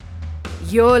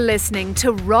You're listening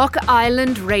to Rock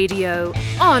Island Radio,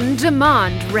 on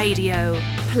demand radio,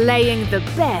 playing the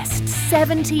best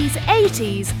 70s,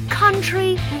 80s,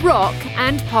 country, rock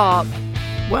and pop.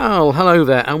 Well, hello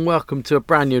there and welcome to a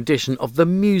brand new edition of the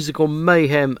Musical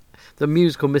Mayhem, the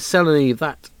musical miscellany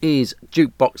that is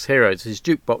Jukebox Heroes. This is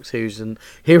Jukebox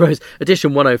Heroes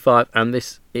edition 105, and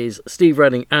this is Steve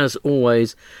Redding, as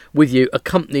always, with you,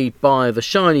 accompanied by the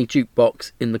shiny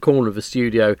jukebox in the corner of the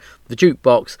studio. The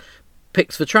jukebox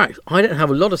picks the tracks. I don't have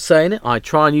a lot of say in it. I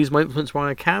try and use my influence where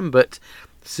I can, but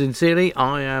sincerely,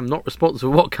 I am not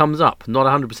responsible for what comes up. Not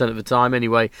 100% of the time,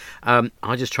 anyway.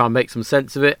 I just try and make some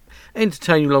sense of it,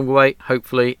 entertain you along the way,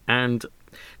 hopefully, and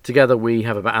together we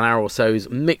have about an hour or so's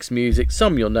mixed music.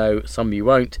 Some you'll know, some you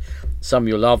won't, some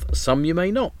you'll love, some you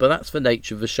may not, but that's the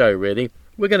nature of the show, really.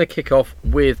 We're going to kick off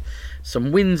with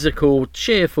some whimsical,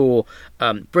 cheerful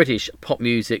British pop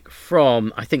music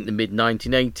from, I think, the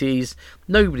mid-1980s.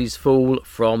 Nobody's Fool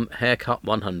from Haircut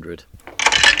 100.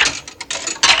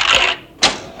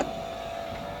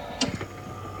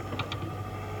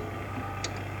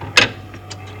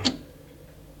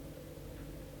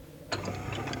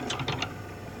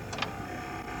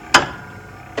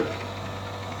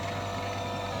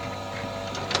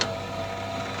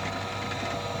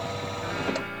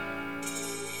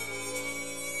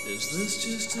 Is this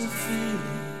just a feeling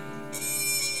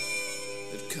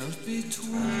that comes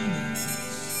between us?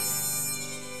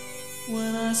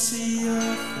 When I see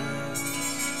your face,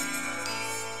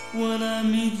 when I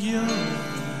meet your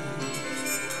eyes,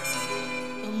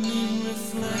 a mean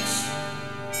reflection.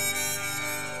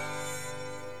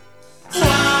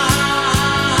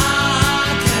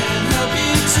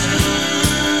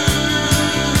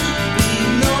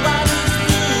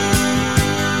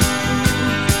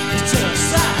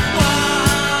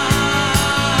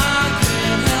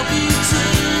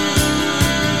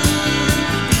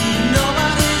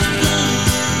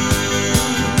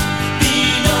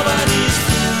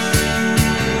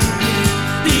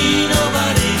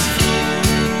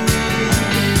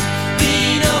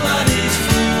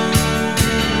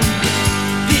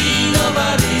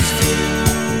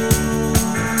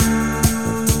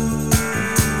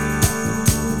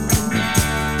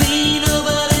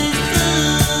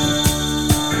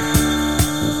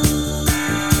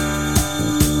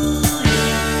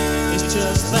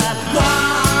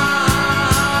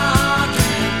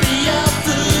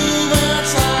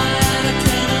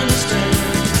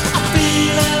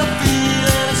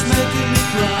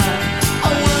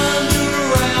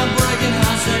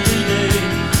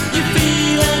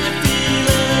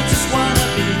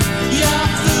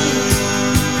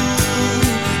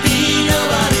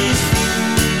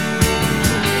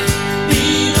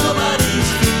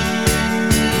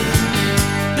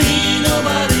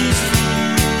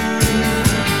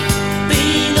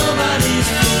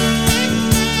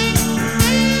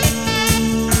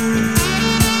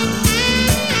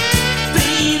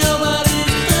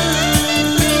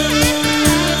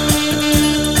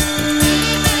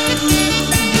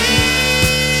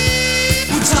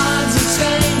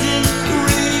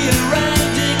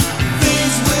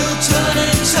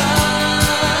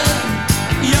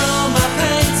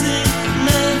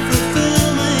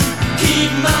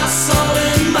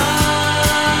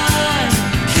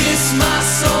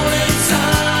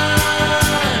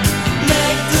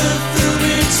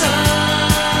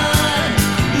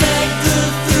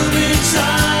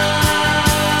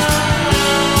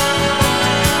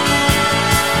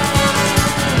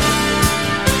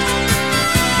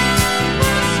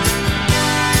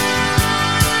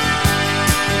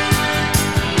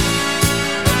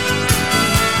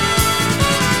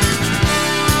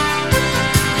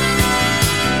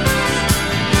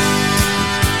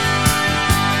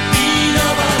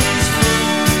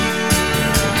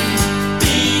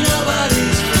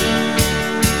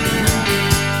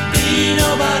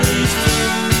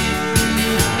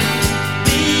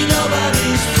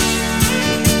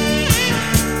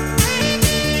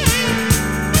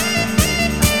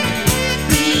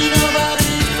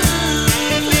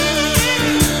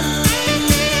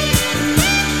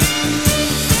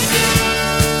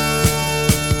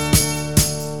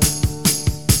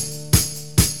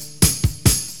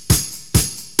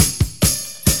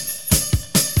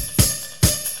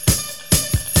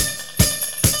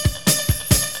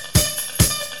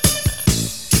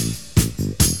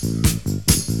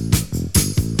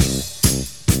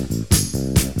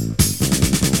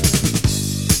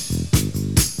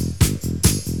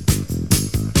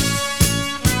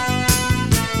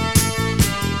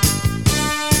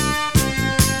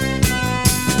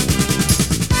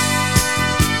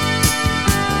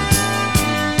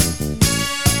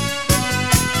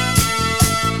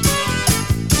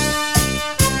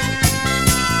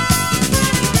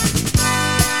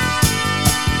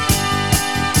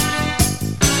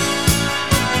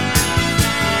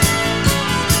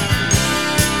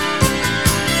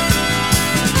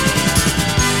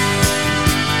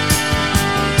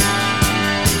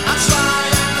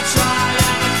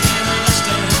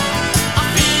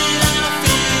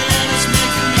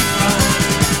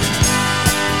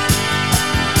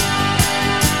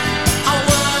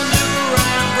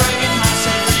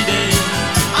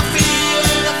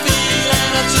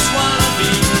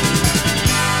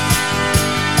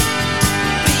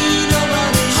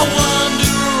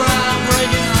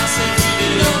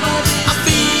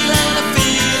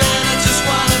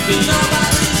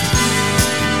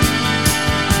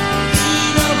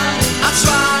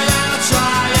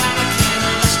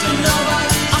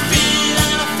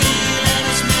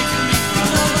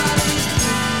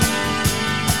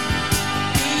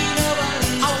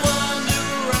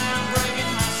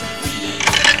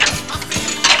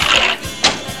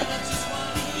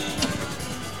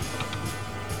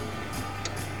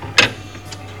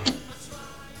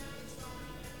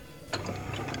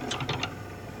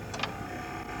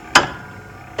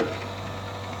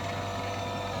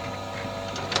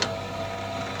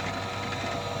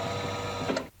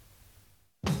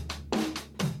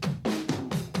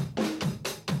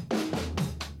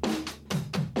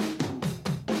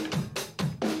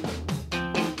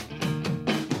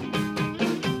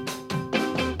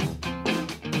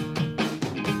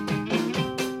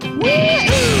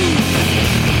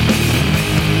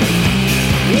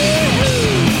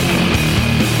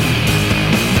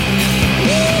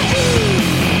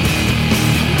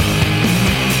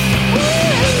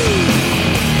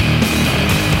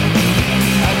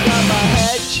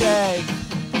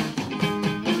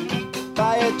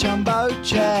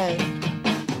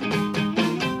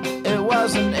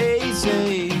 wasn't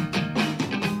easy,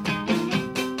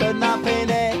 but nothing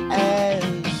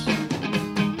is.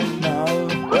 No.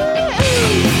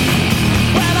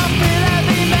 When I feel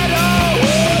heavy metal,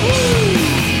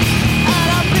 and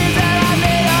I feel that I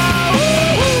need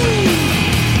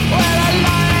when I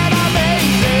lie and I'm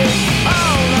easy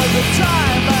all of the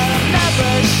time, but I'm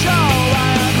never sure why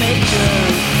I need you.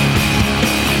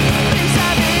 Please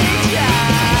I need ya.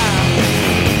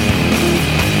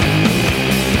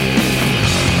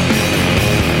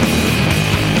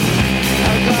 I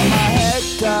got my head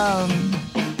down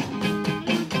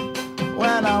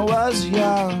when I was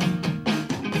young.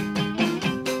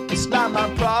 It's not my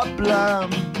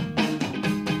problem.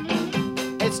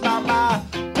 It's not my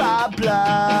problem.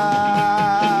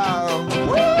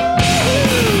 When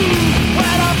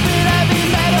I feel heavy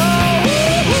metal,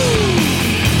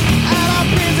 and I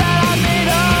feel that I need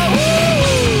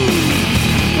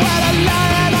when I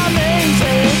lie and I'm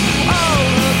easy all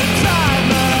of the time,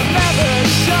 but I'm never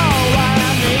sure why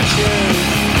I need you.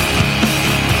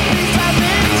 Please I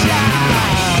need ya.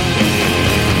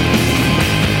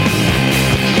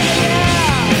 Yeah, yeah. Yeah, yeah.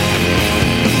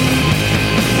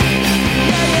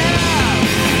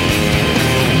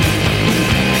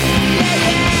 Yeah,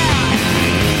 yeah.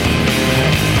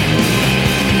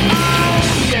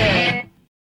 Oh, yeah.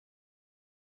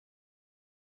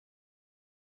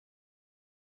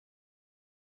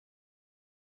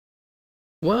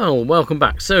 Well, welcome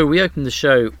back. So we opened the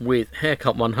show with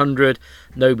Haircut 100,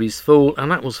 Nobody's Fool,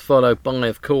 and that was followed by,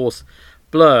 of course,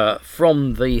 Blur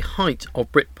from the height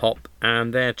of Britpop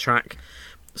and their track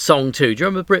Song 2. Do you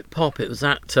remember Britpop? It was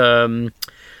that time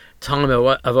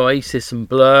of Oasis and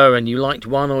Blur, and you liked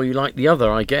one or you liked the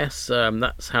other, I guess.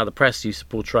 That's how the press used to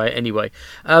portray it anyway.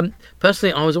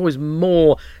 Personally, I was always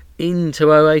more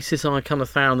into Oasis. I kind of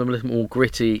found them a little more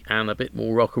gritty and a bit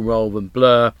more rock and roll than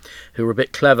Blur, who were a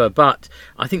bit clever. But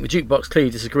I think the Jukebox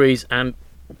clearly disagrees, and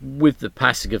with the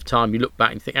passing of time you look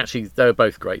back and think actually they were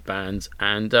both great bands,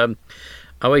 and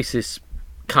Oasis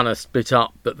kind of split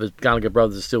up, but the Gallagher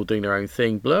brothers are still doing their own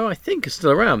thing. Blur, I think, is still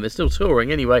around. They're still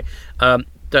touring anyway.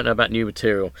 Don't know about new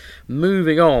material.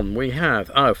 Moving on, we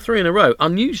have 3 in a row.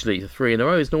 Unusually, 3 in a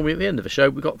row is normally at the end of the show.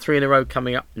 We've got 3 in a row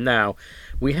coming up now.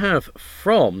 We have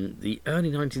from the early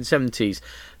 1970s,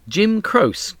 Jim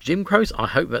Croce. Jim Croce, I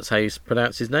hope that's how you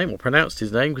pronounce his name, or pronounced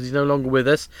his name, because he's no longer with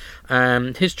us.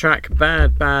 His track,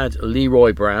 Bad Bad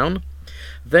Leroy Brown.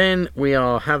 Then we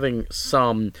are having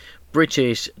some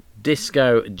British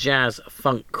disco, jazz,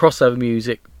 funk crossover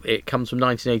music. It comes from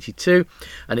 1982,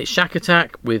 and it's Shack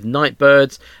Attack with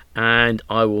Nightbirds, and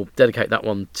I will dedicate that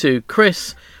one to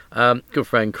Chris, good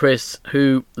friend Chris,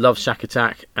 who loves Shack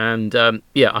Attack, and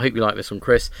yeah, I hope you like this one,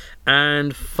 Chris.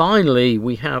 And finally,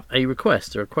 we have a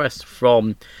request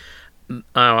from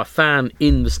our fan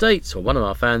in the States, or one of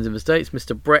our fans in the States,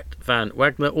 Mr. Brett Van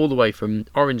Wagner, all the way from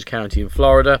Orange County in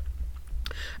Florida,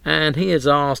 and he has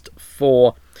asked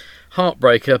for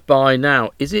Heartbreaker by,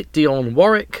 now, is it Dionne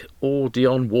Warwick or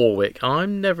Dionne Warwick?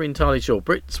 I'm never entirely sure.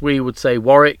 Brits, we would say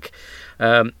Warwick,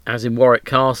 as in Warwick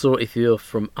Castle. If you're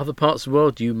from other parts of the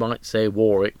world, you might say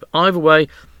Warwick. But either way,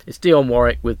 it's Dionne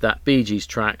Warwick with that Bee Gees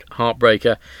track,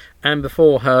 Heartbreaker. And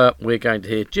before her, we're going to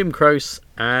hear Jim Croce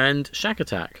and Shack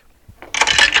Attack.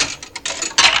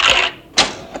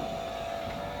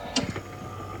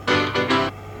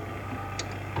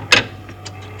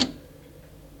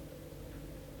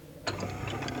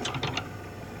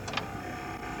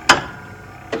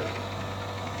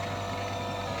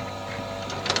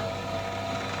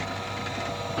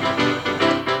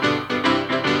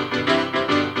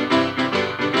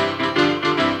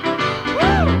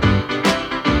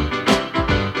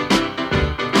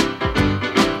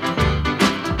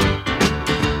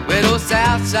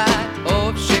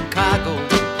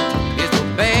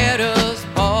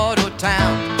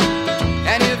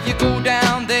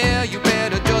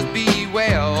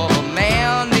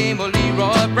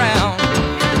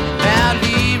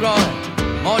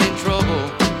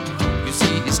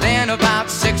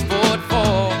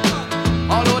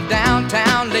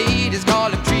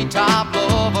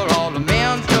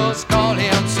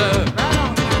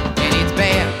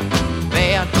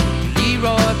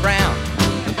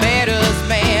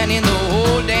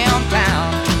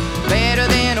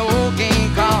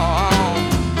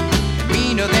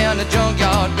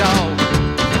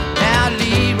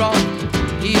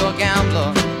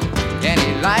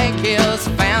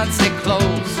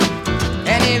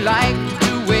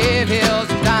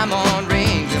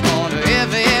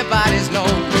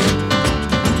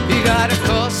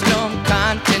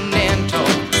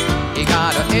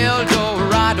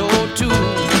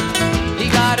 He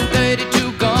got a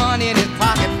 32 gun in his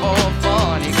pocket for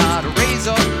fun. He got a razor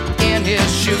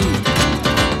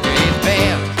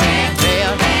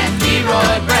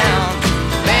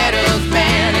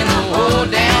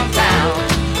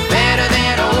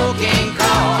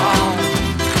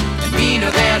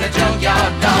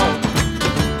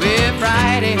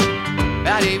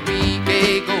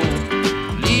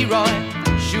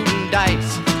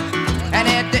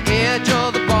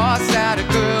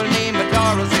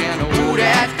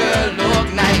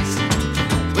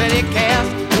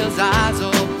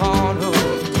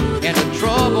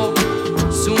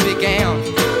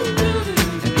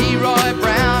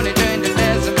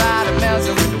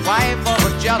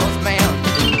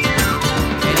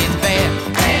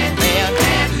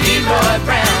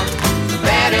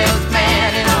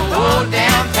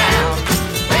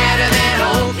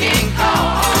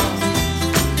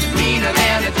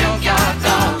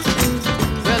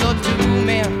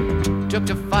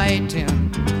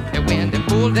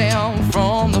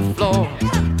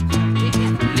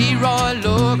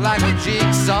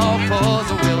all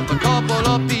pulls a wheel, a couple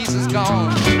of pieces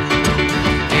gone.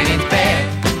 And it's bad,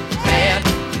 bad,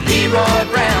 Leroy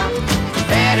Brown,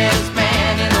 baddest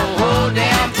man in the whole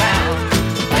damn town,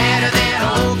 badder than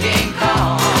old King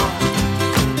Kong,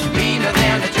 meaner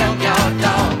than a junkyard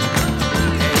dog.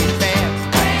 And it's bad,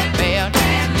 bad,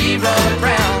 bad, Leroy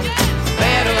Brown,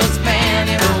 baddest man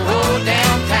in the whole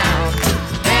damn town,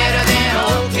 badder than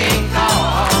old King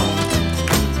Kong,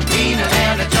 meaner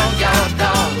than a junkyard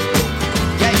dog.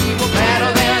 Yeah, he was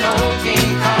better than old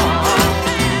King Kong.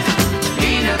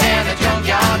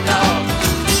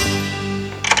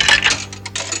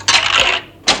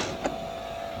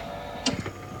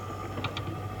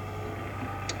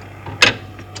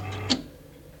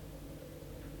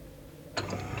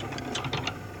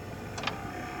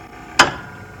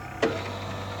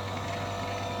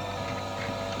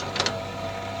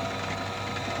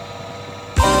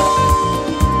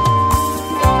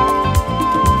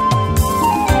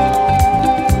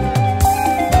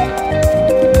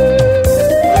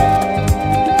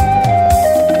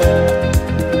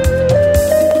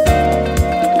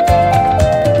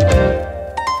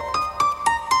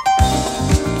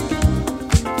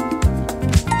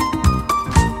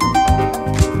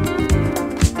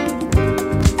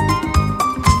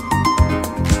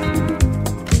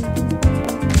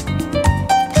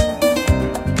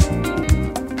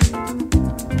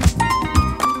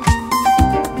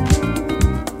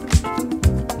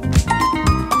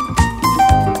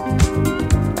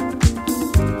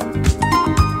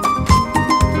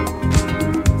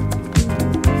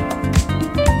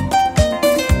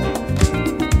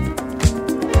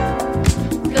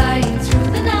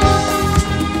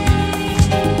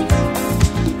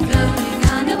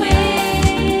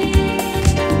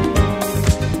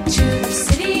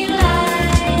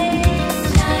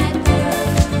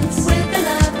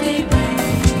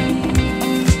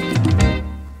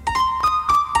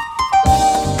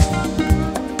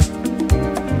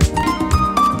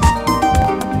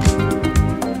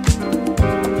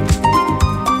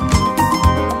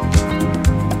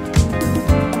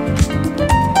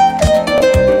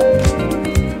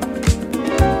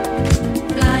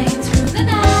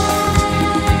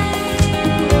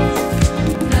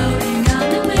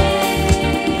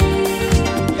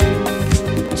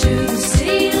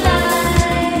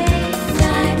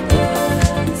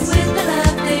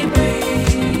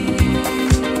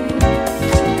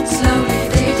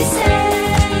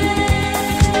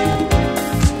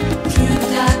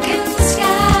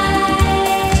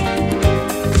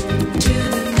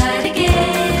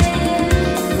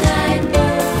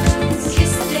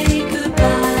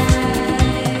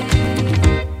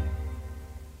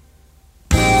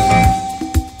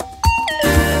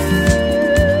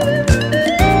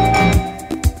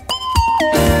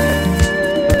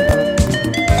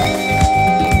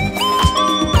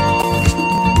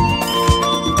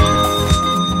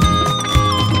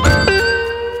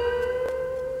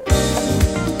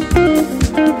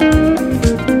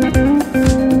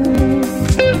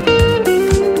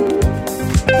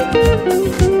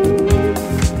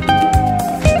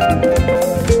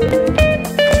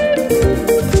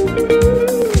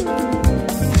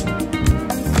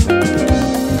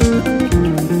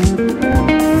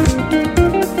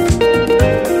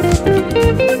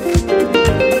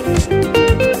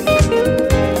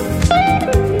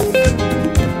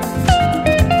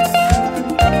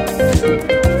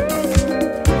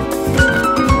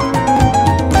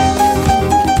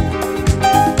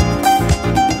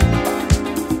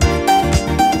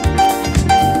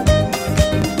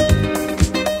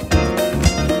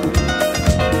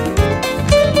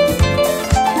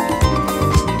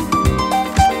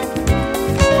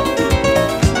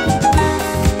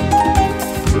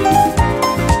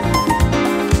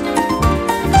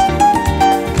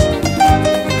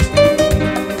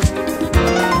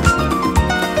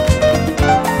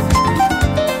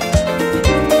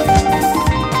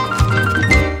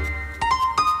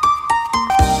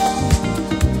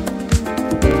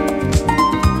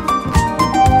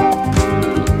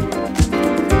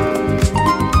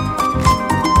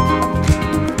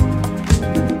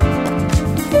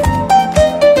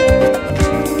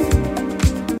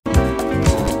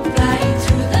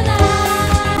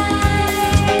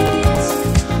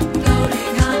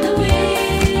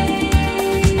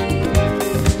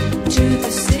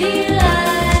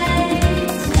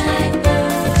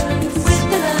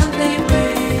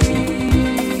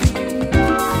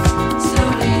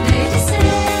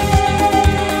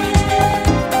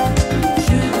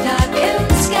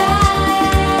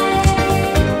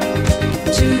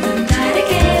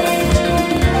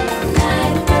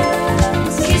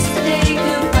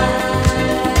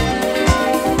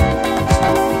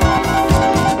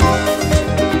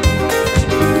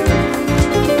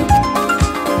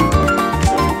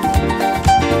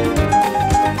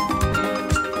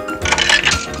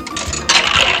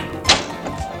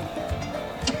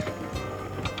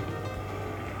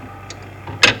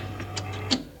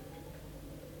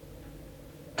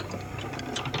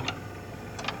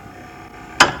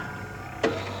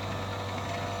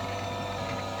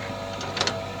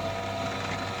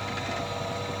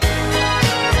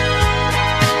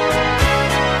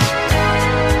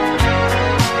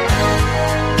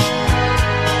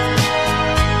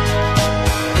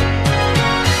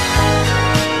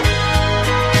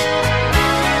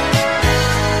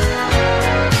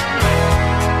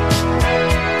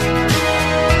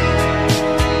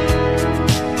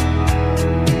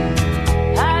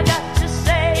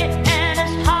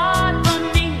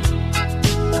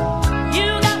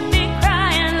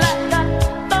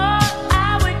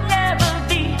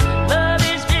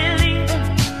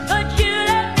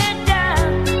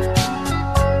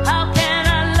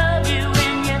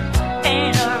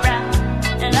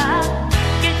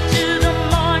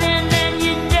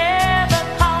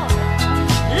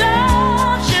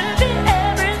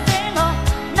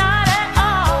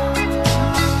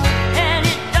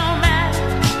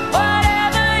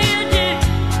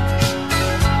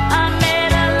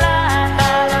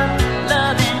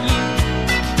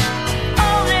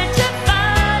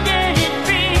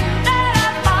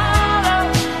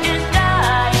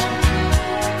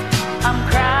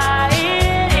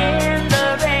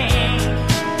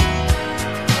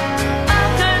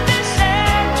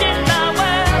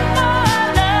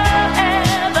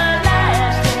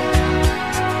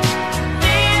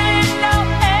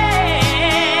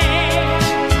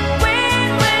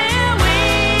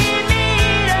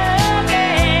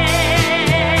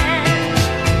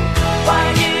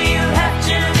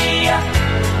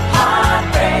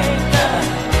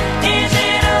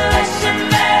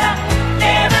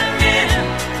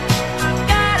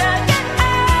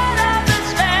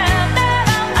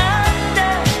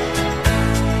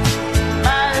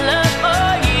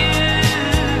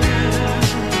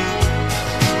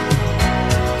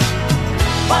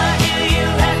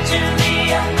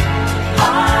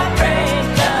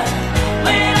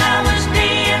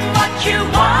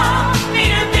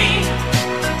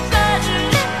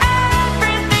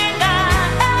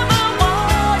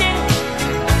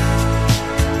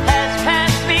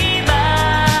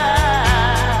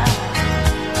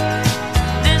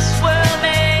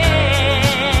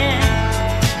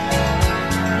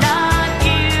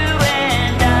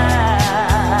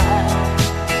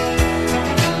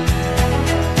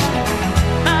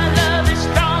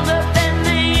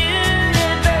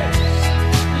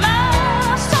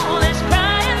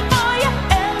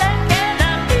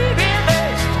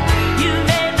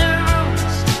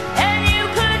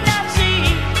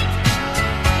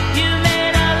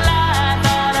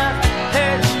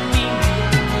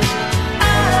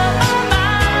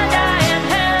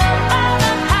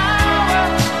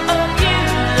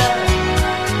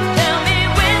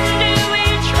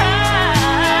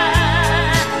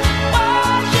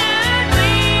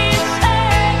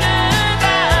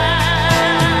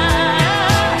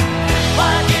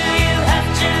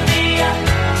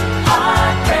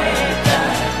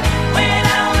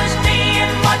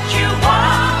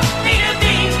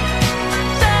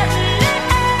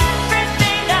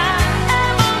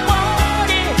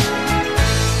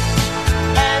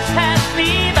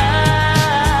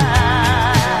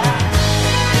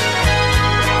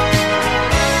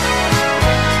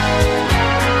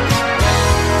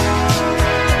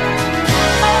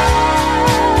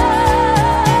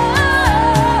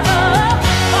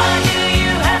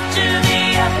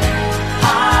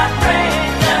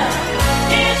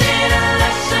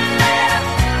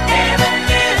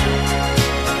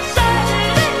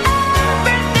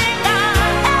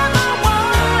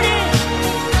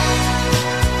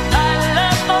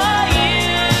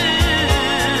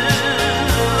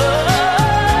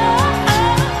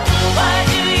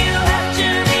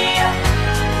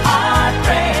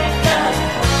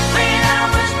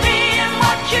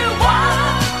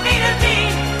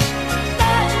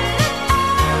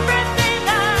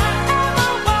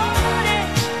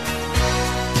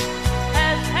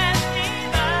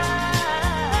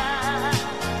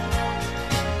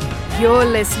 You're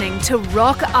listening to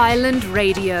Rock Island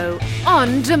Radio,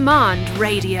 on demand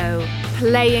radio,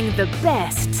 playing the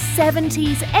best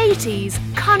 70s, 80s,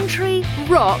 country,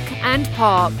 rock and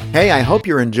pop. Hey, I hope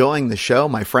you're enjoying the show.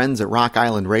 My friends at Rock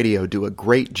Island Radio do a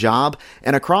great job.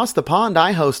 And across the pond,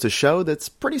 I host a show that's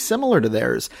pretty similar to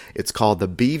theirs. It's called the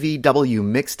BVW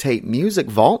Mixtape Music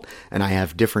Vault, and I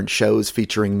have different shows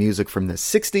featuring music from the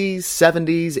 60s,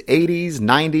 70s, 80s,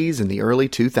 90s, and the early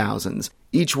 2000s.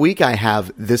 Each week I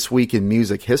have This Week in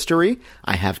Music History,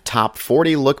 I have Top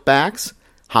 40 Lookbacks,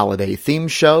 holiday theme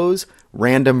shows,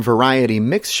 random variety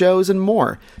mix shows, and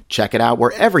more. Check it out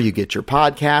wherever you get your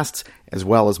podcasts, as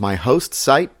well as my host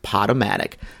site,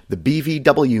 Podomatic, the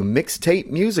BVW Mixtape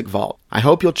Music Vault. I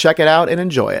hope you'll check it out and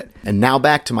enjoy it. And now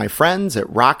back to my friends at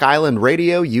Rock Island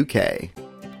Radio UK.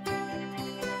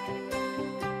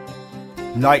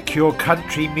 Like your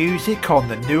country music on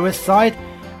the newer side?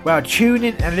 Well, tune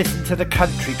in and listen to the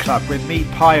Country Club with me,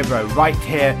 Pyro, right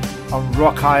here on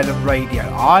Rock Island Radio.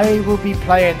 I will be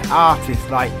playing artists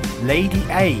like Lady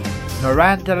A,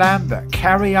 Miranda Lambert,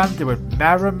 Carrie Underwood,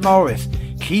 Maren Morris,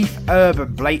 Keith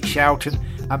Urban, Blake Shelton,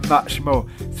 and much more.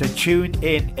 So tune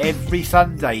in every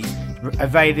Sunday,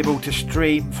 available to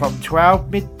stream from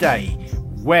 12 midday,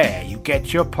 where you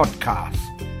get your podcasts.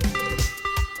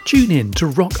 Tune in to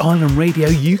Rock Island Radio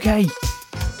UK,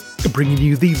 bringing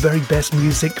you the very best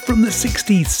music from the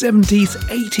 60s, 70s,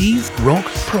 80s, rock,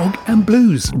 prog and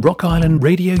blues. Rock Island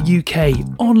Radio UK,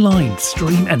 online,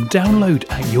 stream and download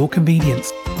at your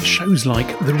convenience. Shows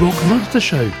like The Rock Monster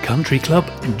Show, Country Club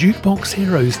and Jukebox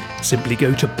Heroes. Simply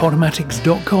go to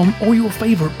podomatics.com or your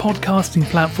favourite podcasting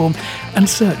platform and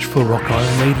search for Rock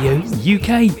Island Radio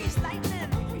UK.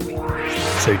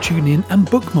 So tune in and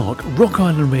bookmark Rock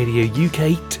Island Radio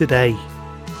UK today.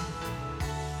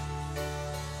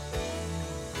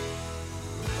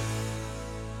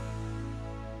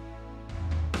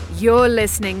 You're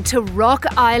listening to Rock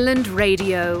Island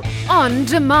Radio, on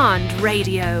demand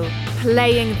radio,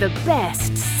 playing the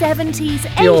best 70s,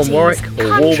 80s, Warwick or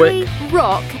country, Warwick.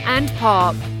 rock and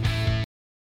pop.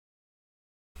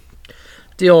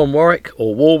 Dionne Warwick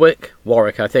or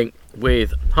Warwick, I think,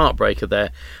 with Heartbreaker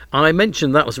there. I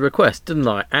mentioned that was a request, didn't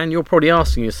I? And you're probably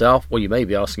asking yourself, well, you may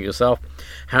be asking yourself,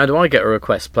 how do I get a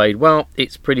request played? Well,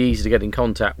 it's pretty easy to get in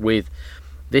contact with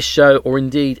this show, or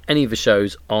indeed any of the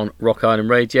shows on Rock Island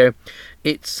Radio.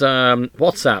 It's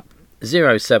WhatsApp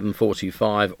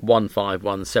 07425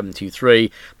 151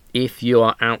 723. If you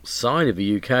are outside of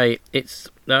the UK, it's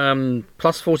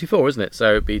plus 44, isn't it?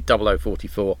 So it'd be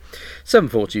 0044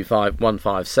 7425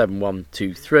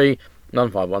 157123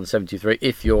 151723.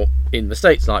 If you're in the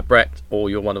States like Brett, or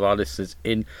you're one of our listeners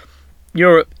in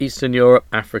Europe, Eastern Europe,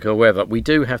 Africa, wherever. We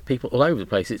do have people all over the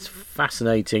place. It's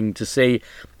fascinating to see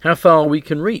how far we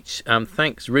can reach.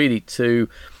 Thanks really to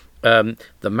the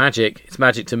magic, it's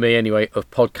magic to me anyway,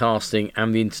 of podcasting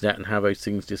and the internet and how those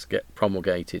things just get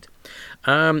promulgated.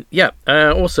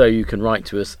 Also you can write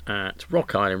to us at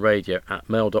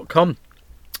rockislandradio@mail.com.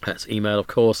 That's email, of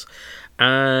course.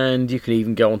 And you can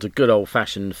even go onto good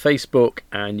old-fashioned Facebook,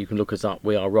 and you can look us up.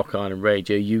 We are Rock Island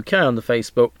Radio UK on the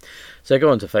Facebook. So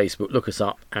go onto Facebook, look us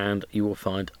up, and you will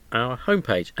find our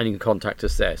homepage, and you can contact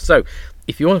us there. So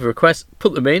if you want a request,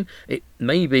 put them in. It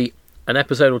may be an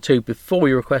episode or two before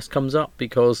your request comes up,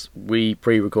 because we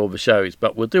pre-record the shows,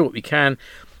 but we'll do what we can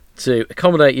to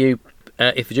accommodate you.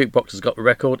 If the jukebox has got the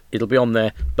record, it'll be on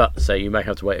there, but say you may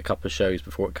have to wait a couple of shows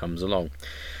before it comes along.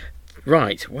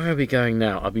 Right, where are we going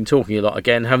now? I've been talking a lot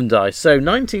again, haven't I? So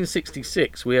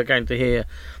 1966, we are going to hear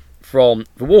from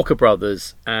the Walker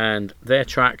Brothers and their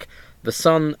track The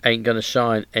Sun Ain't Gonna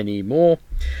Shine Anymore.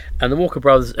 And the Walker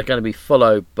Brothers are going to be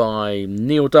followed by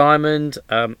Neil Diamond,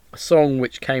 a song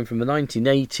which came from the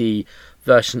 1980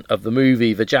 version of the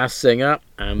movie The Jazz Singer.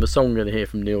 And the song we're going to hear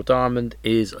from Neil Diamond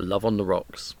is Love on the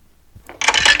Rocks.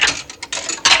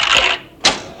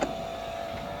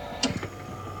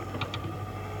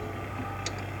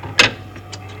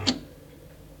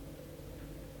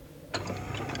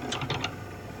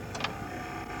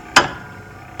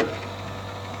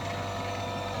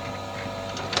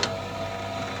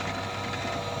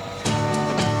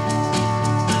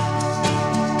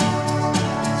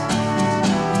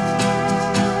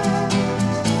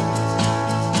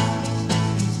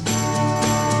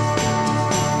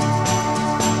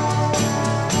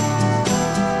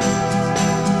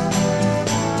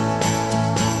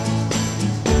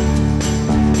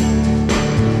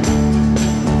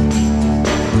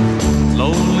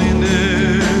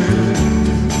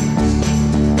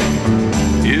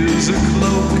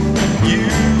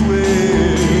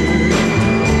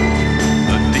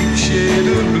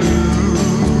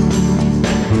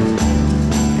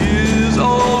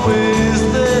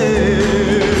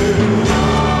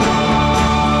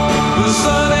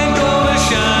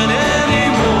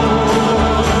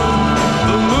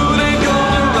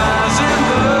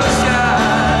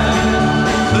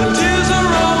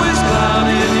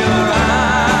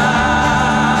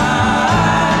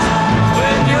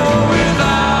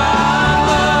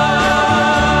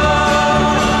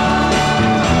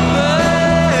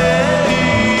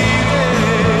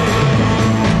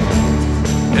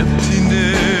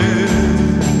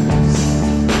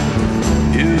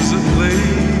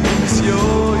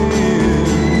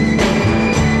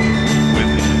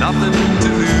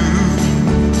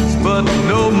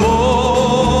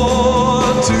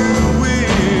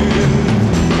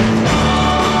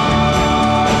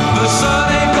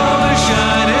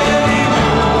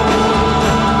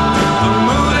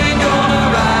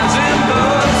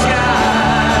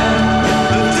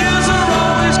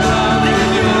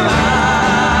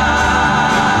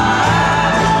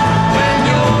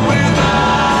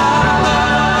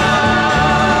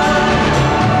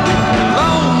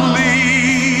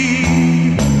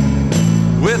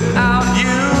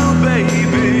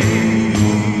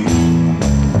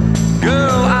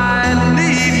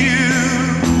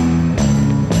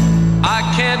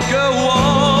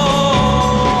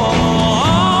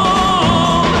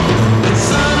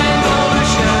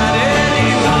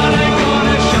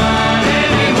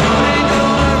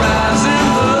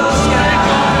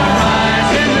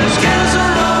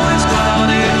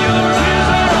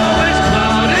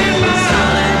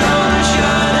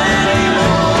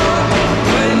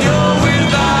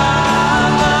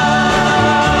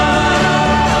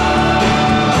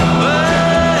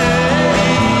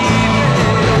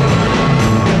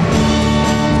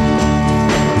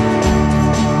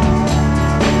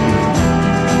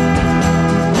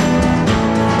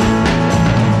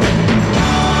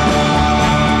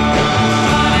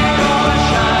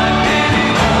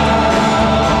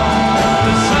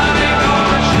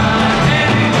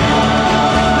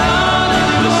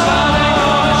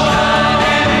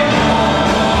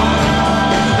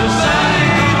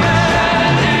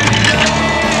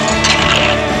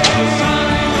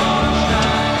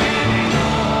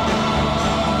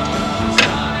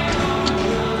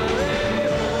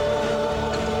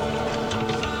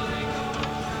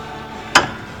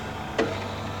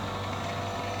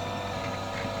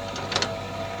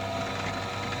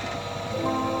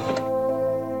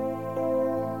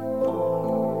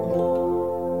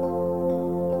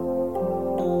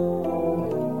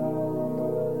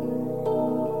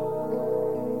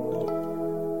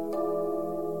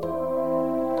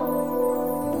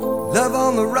 Love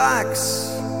on the rocks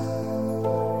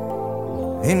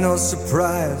ain't no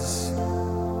surprise.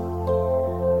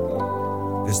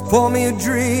 Just pour me a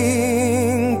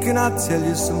drink and I'll tell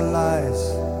you some lies.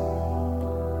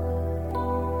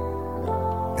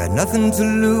 Got nothing to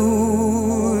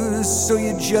lose, so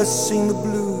you just sing the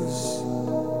blues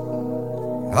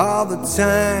all the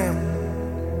time.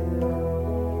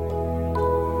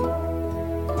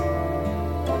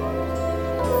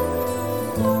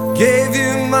 Gave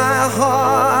you my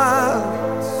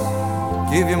heart,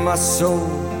 gave you my soul.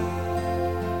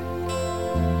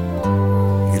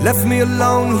 You left me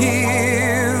alone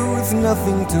here with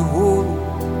nothing to hold.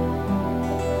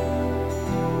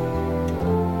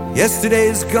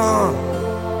 Yesterday's gone,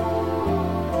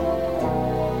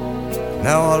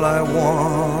 now all I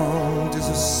want is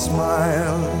a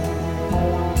smile.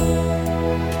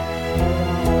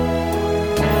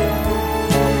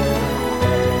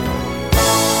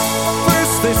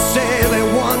 They say they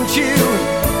want you,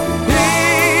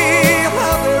 yeah,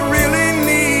 how they really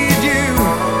need you.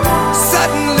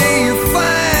 Suddenly you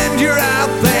find you're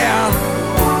out there,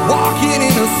 walking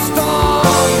in a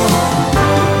storm.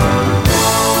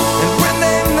 And when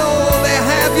they know they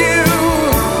have you,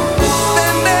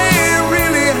 then they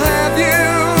really have you.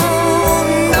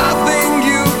 Nothing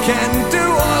you can do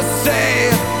or say,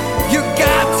 you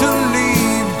got to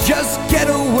leave, just get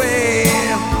away.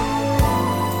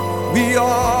 We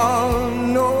all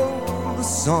know the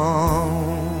song.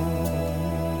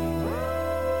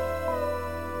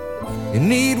 You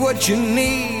need what you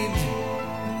need.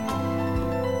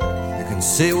 You can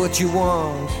say what you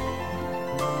want.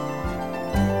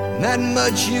 Not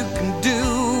much you can do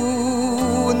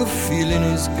when the feeling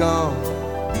is gone.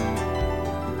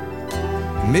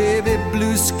 Maybe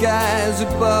blue skies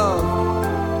above,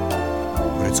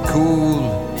 but it's cool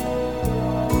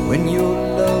when your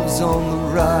love's on the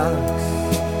rocks.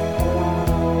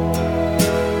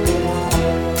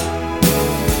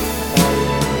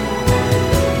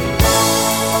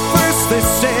 First they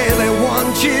say they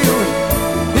want you,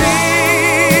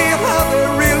 yeah, how they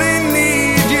really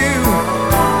need you.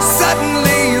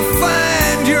 Suddenly you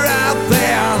find you're out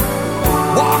there,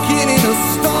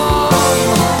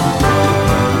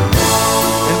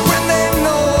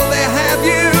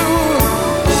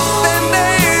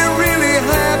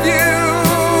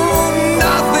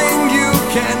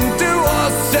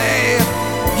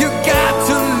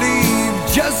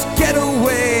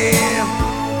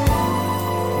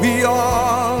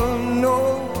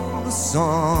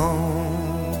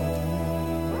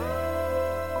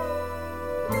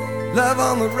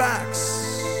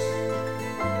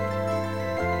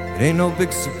 ain't no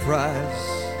big surprise.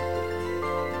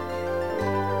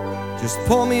 Just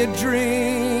pour me a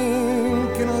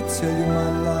drink and I'll tell you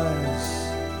my lies.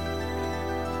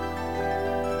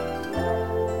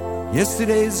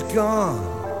 Yesterday's gone,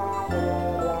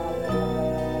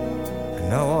 and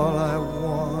now all I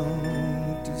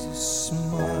want is a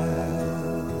smile.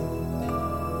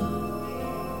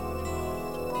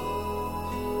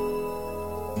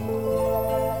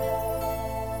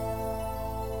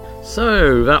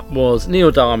 So that was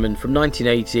Neil Diamond from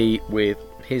 1980 with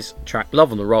his track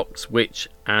Love on the Rocks, which,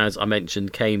 as I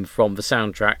mentioned, came from the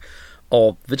soundtrack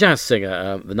of The Jazz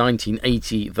Singer, the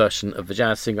 1980 version of The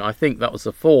Jazz Singer. I think that was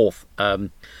the fourth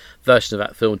version of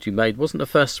that film to be made. Wasn't the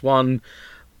first one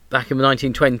back in the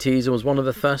 1920s? It was one of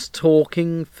the first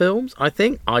talking films, I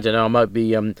think. I don't know, I might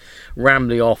be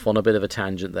rambling off on a bit of a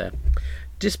tangent there.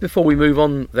 Just before we move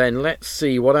on then, let's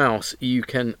see what else you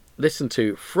can listen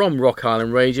to from Rock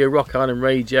Island Radio. Rock Island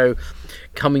Radio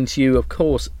coming to you, of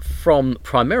course, from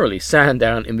primarily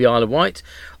Sandown in the Isle of Wight,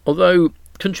 although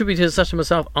contributors such as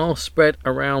myself are spread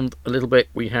around a little bit.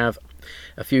 We have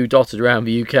a few dotted around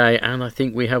the UK, and I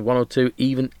think we have one or two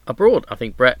even abroad. I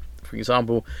think Brett, for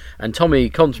example, and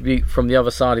Tommy contribute from the other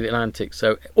side of the Atlantic,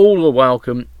 so all are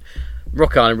welcome.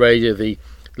 Rock Island Radio, the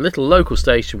little local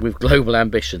station with global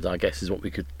ambitions, I guess is what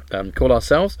we could call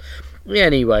ourselves.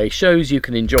 Anyway, shows you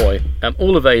can enjoy,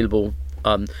 all available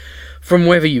from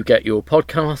wherever you get your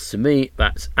podcasts. To me,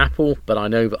 that's Apple, but I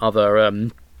know that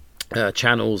other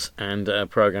channels and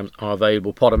programs are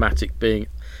available, Podomatic being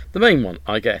the main one,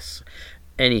 I guess.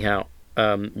 Anyhow,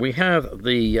 we have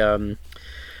the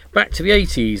Back to the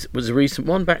 80s was a recent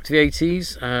one. Back to the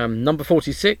 80s, number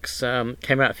 46,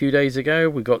 came out a few days ago.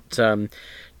 We got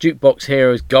Jukebox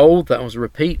Heroes Gold. That was a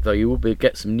repeat, though you will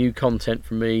get some new content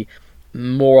from me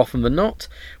more often than not.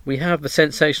 We have the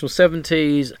Sensational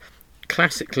 70s,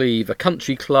 classically the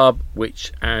Country Club,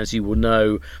 which, as you will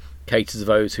know, caters to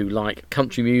those who like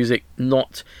country music,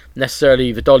 not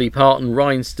necessarily the Dolly Parton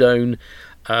rhinestone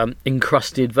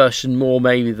encrusted version, more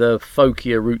maybe the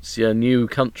folkier, rootsier new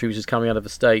country which is coming out of the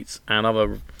States, and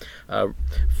other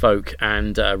folk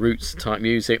and roots type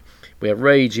music. We have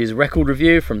Rage's record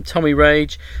review from Tommy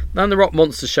Rage, and the Rock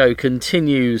Monster Show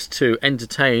continues to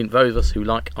entertain those of us who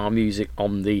like our music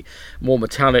on the more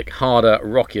metallic, harder,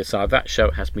 rockier side. That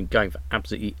show has been going for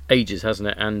absolutely ages, hasn't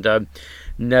it? And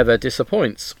never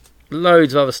disappoints.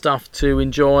 Loads of other stuff to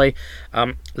enjoy.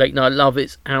 Late Night Love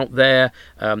is out there.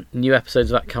 New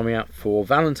episodes of that coming out for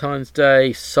Valentine's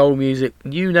Day. Soul music,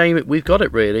 you name it, we've got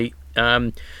it really.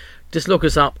 Just look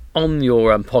us up on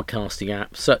your podcasting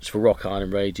app, search for Rock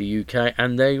Island Radio UK,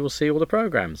 and there you will see all the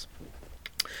programmes.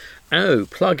 Oh,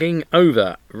 plugging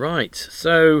over. Right,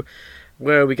 so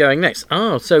where are we going next?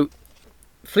 So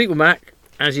Fleetwood Mac,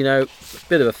 as you know, a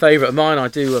bit of a favourite of mine. I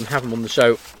do have them on the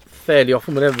show fairly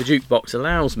often whenever the jukebox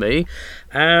allows me.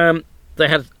 They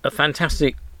had a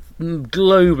fantastic,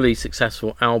 globally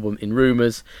successful album in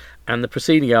Rumours, and the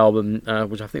preceding album,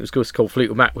 which I think was just called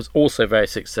Fleetwood Mac, was also very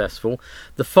successful.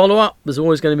 The follow-up was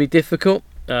always going to be difficult.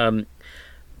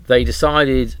 They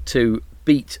decided to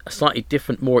beat a slightly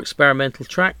different, more experimental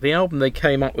track. The album they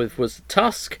came up with was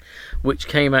Tusk, which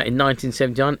came out in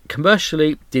 1979.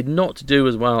 Commercially, did not do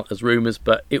as well as Rumours,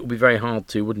 but it would be very hard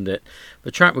to, wouldn't it?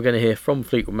 The track we're going to hear from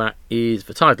Fleetwood Mac is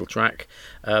the title track.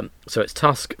 So it's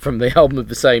Tusk from the album of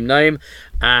the same name,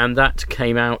 and that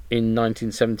came out in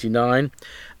 1979.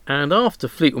 And after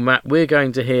Fleetwood Mac, we're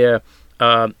going to hear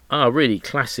a really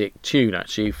classic tune,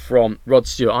 actually, from Rod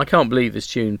Stewart. I can't believe this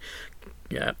tune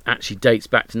actually dates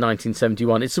back to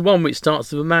 1971. It's the one which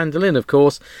starts with a mandolin, of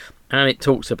course, and it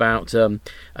talks about a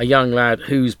young lad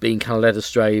who's been kind of led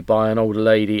astray by an older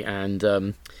lady,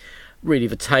 and really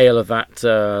the tale of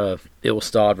that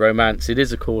ill-starred romance. It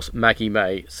is, of course, Maggie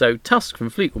May. So Tusk from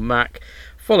Fleetwood Mac,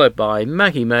 followed by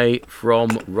Maggie May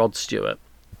from Rod Stewart.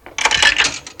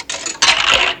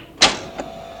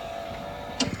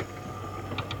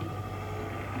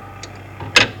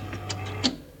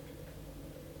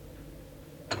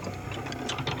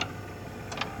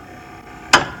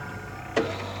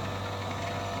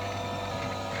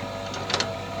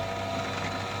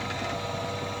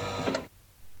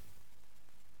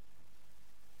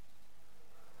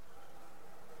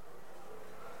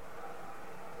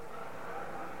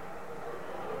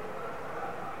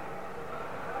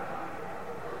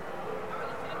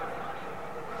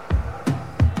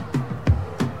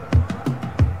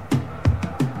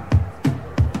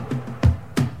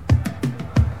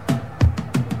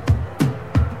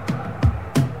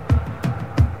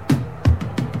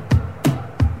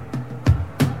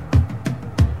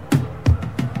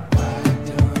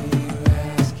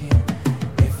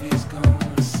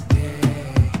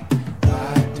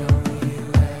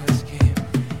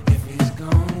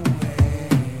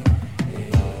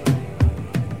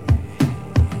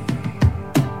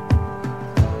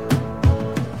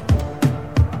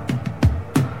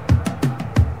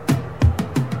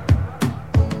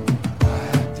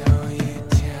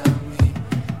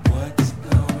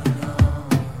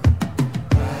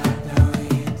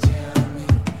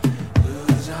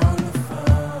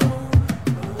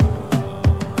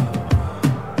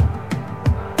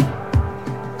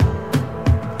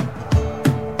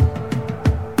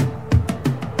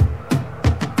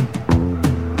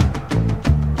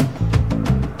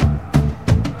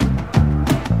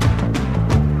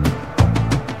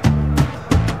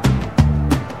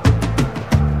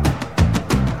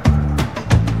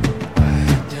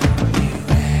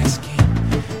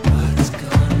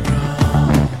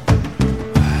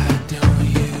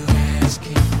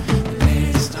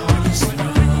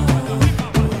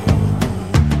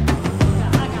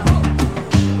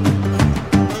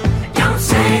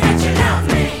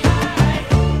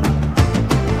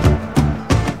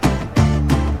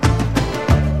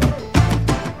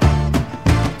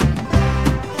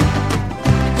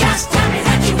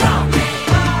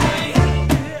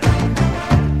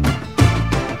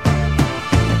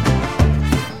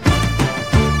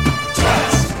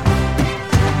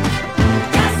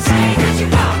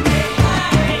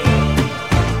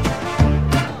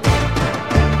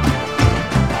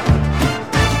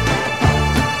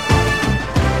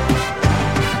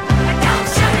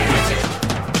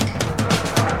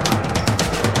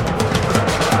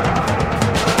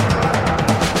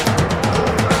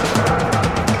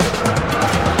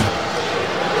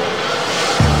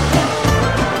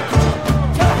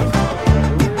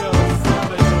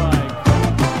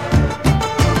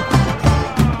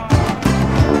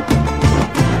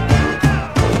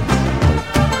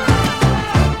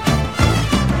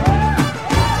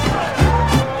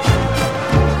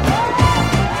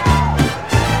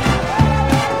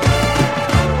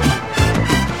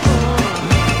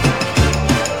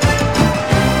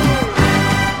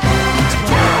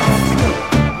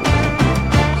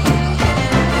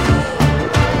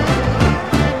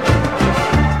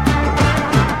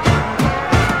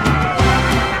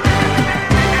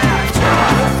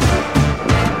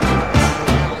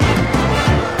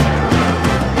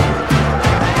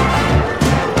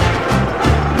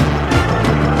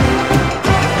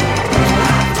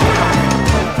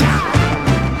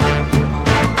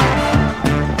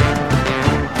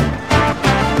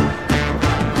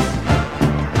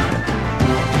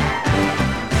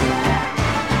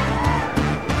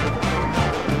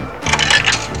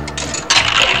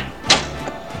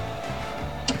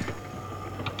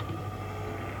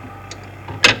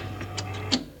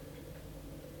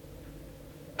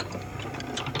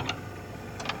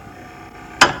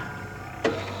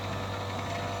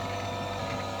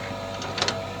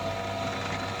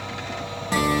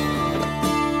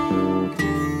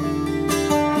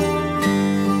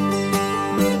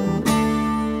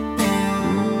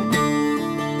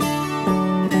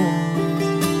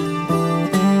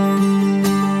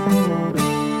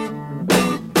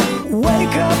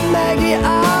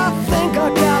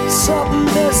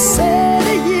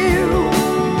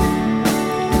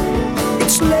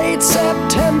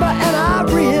 September and I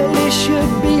really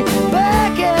should be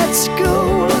back at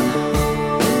school.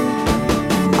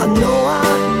 I know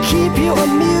I keep you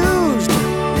amused,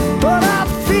 but I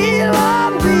feel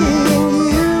I'm being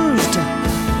used.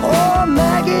 Oh,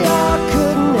 Maggie, I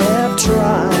couldn't have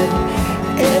tried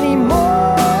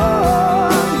anymore.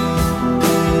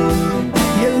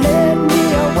 You led me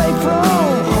away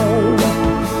from home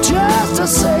just to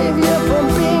save you from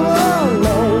being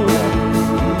alone.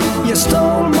 You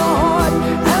stole my heart,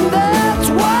 and that's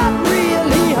what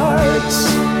really hurts.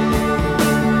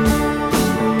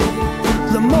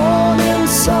 The morning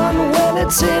sun, when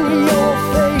it's in your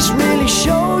face, really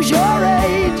shows your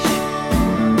age.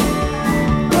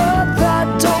 But that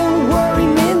don't worry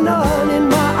me none. In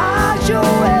my eyes,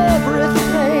 you're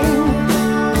everything.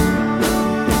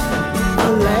 I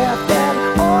laughed at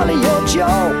all of your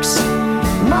jokes.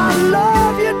 My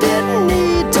love, you didn't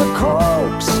need to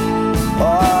coax.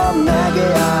 Oh,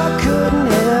 Maggie, I couldn't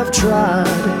have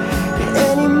tried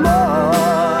anymore.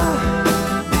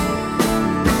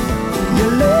 You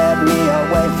led me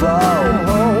away from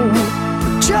home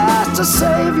just to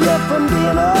save you from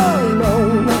being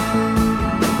alone.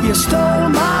 You stole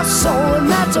my soul, and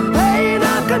that's a pain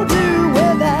I can do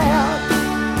without.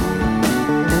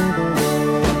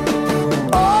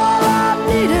 All I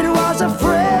needed was a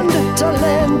friend to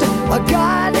lend a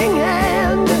guiding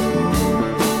hand.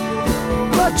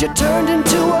 But you turned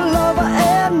into a lover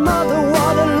and mother.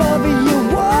 What a lover, you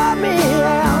wore me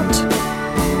out.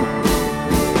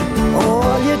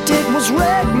 All you did was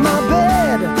wreck my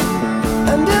bed,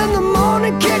 and in the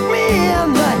morning kick me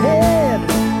in the head.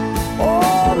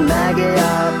 Oh, Maggie,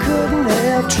 I couldn't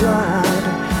have tried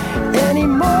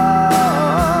anymore.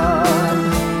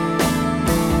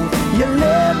 You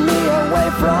led me away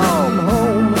from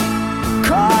home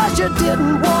 'cause you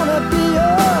didn't want to be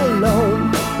alone.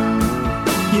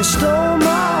 You stole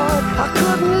my heart, I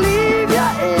couldn't leave you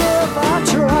if I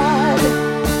tried.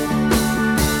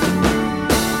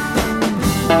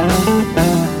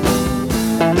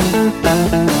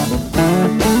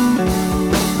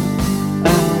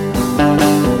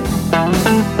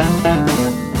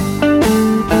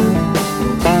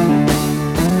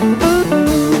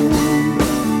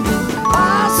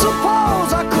 I suppose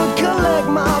I could collect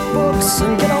my books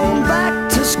and get on back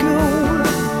to school,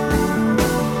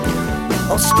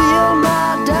 or steal my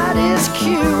daddy's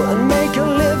cue and make a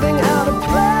living out of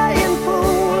playing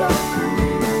pool,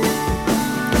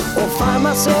 or find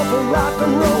myself a rock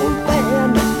and roll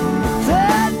band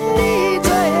that needs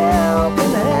a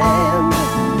helping hand.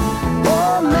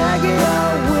 Oh, Maggie, I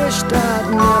wished I'd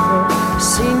never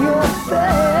seen your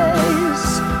face.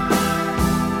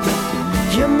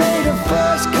 You made a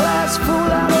first-class fool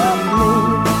out of me,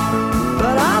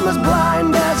 but I'm as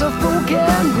blind as a fool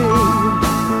can be.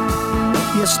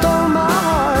 You stole my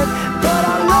heart, but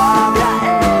I love you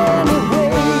anyway.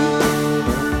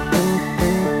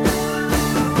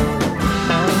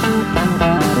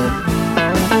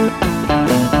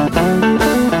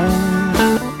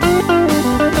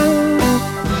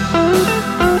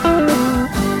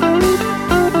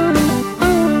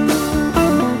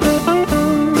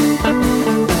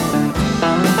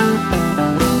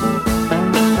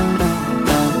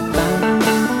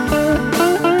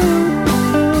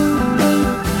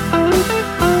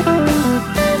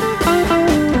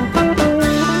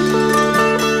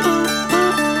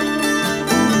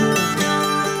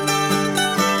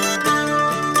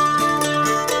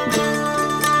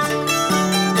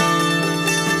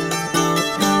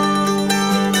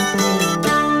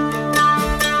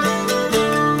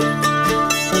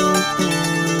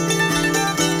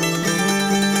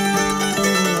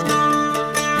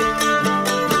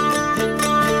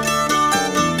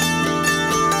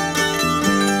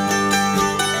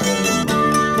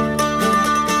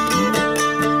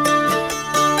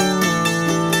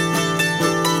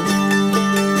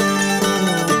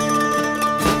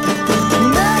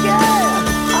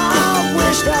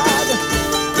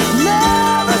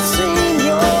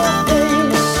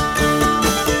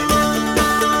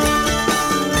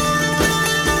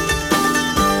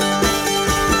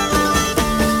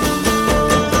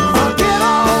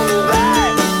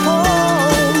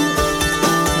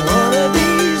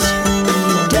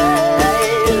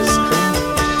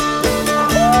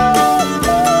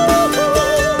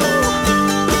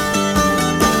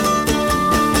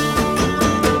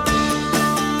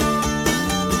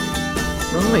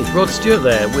 Rod Stewart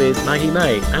there with Maggie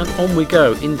May, and on we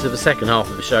go into the second half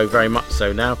of the show, very much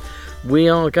so now. We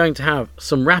are going to have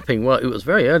some rapping. Well, it was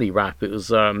very early rap. It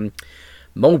was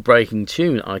mould-breaking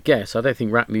tune, I guess. I don't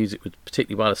think rap music was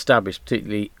particularly well established,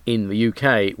 particularly in the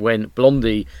UK, when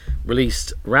Blondie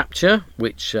released Rapture,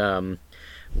 which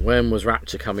When was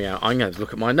Rapture coming out? I'm going to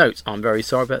look at my notes. I'm very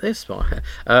sorry about this.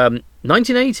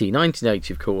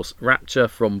 1980, of course. Rapture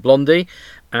from Blondie.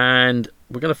 And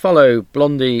we're going to follow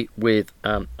Blondie with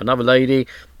another lady,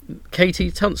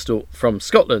 Katie Tunstall from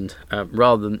Scotland,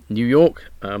 rather than New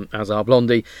York, as our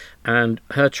Blondie. And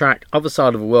her track, Other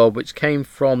Side of the World, which came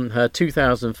from her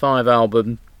 2005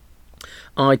 album,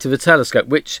 Eye to the Telescope,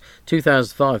 which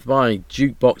 2005 by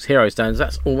Jukebox Hero standards,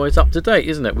 that's almost up to date,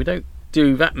 isn't it? We don't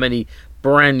do that many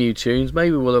brand new tunes.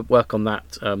 Maybe we'll work on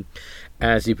that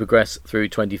as you progress through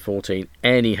 2014.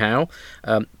 Anyhow,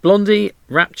 Blondie,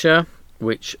 Rapture,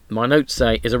 which my notes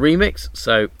say is a remix,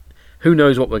 so who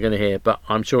knows what we're going to hear, but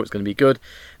I'm sure it's going to be good.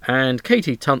 And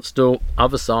Katie Tunstall,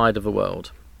 Other Side of the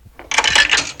World.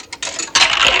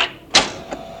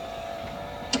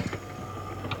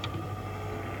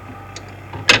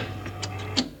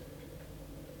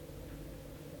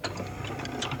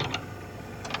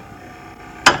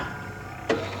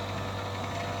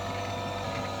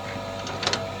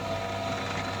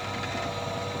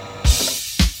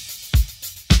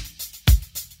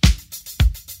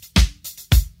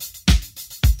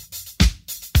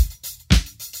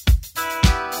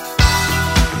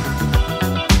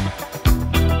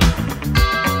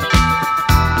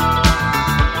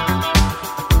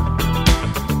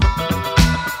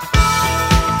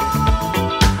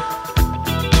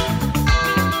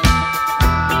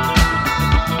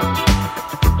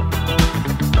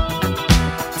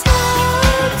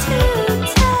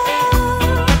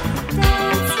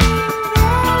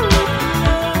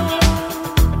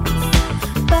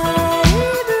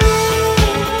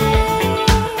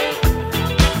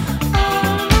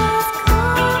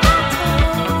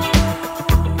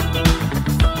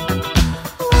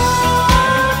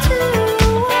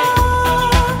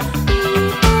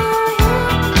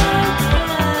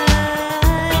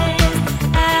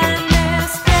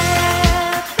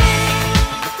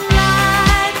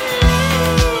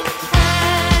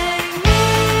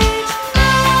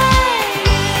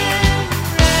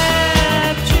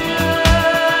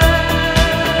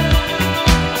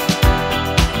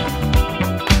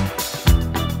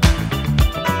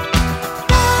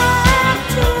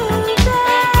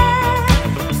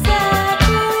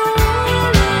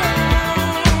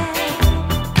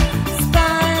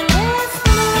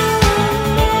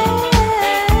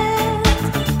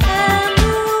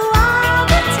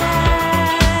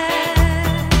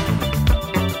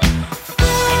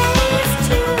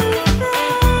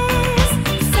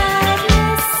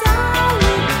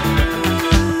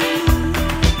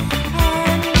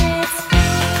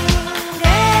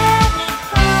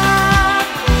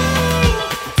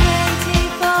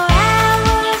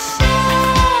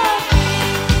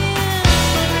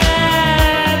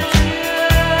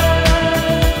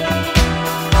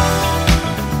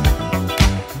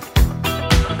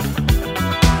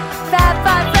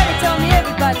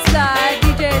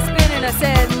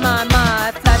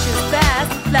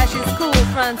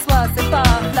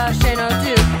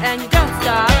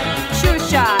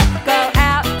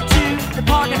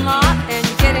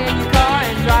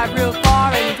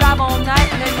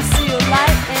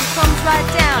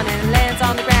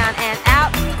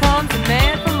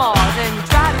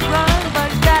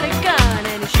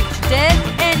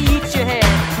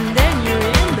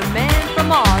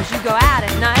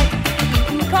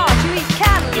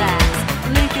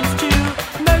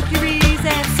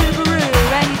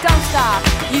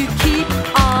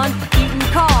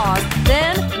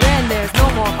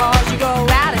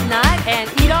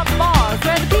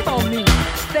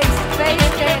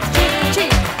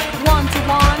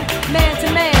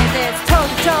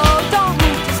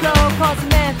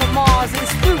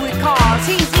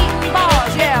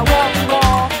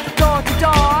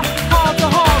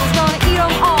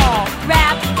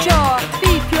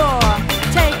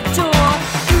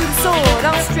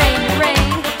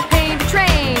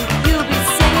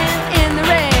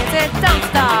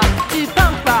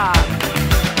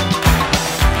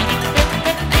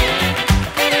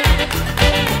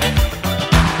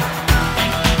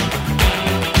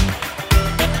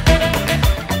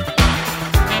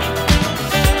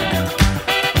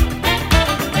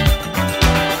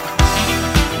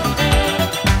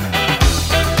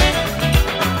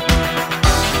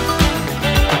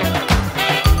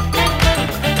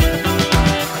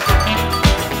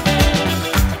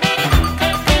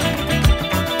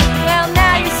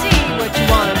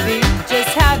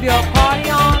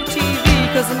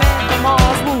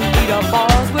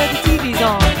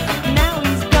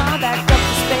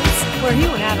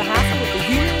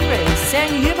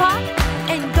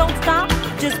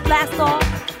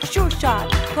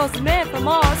 'cause the man from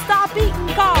Mars stopped eating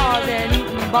cars and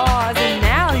eating bars, and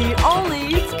now he only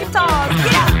eats guitars.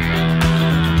 Get up!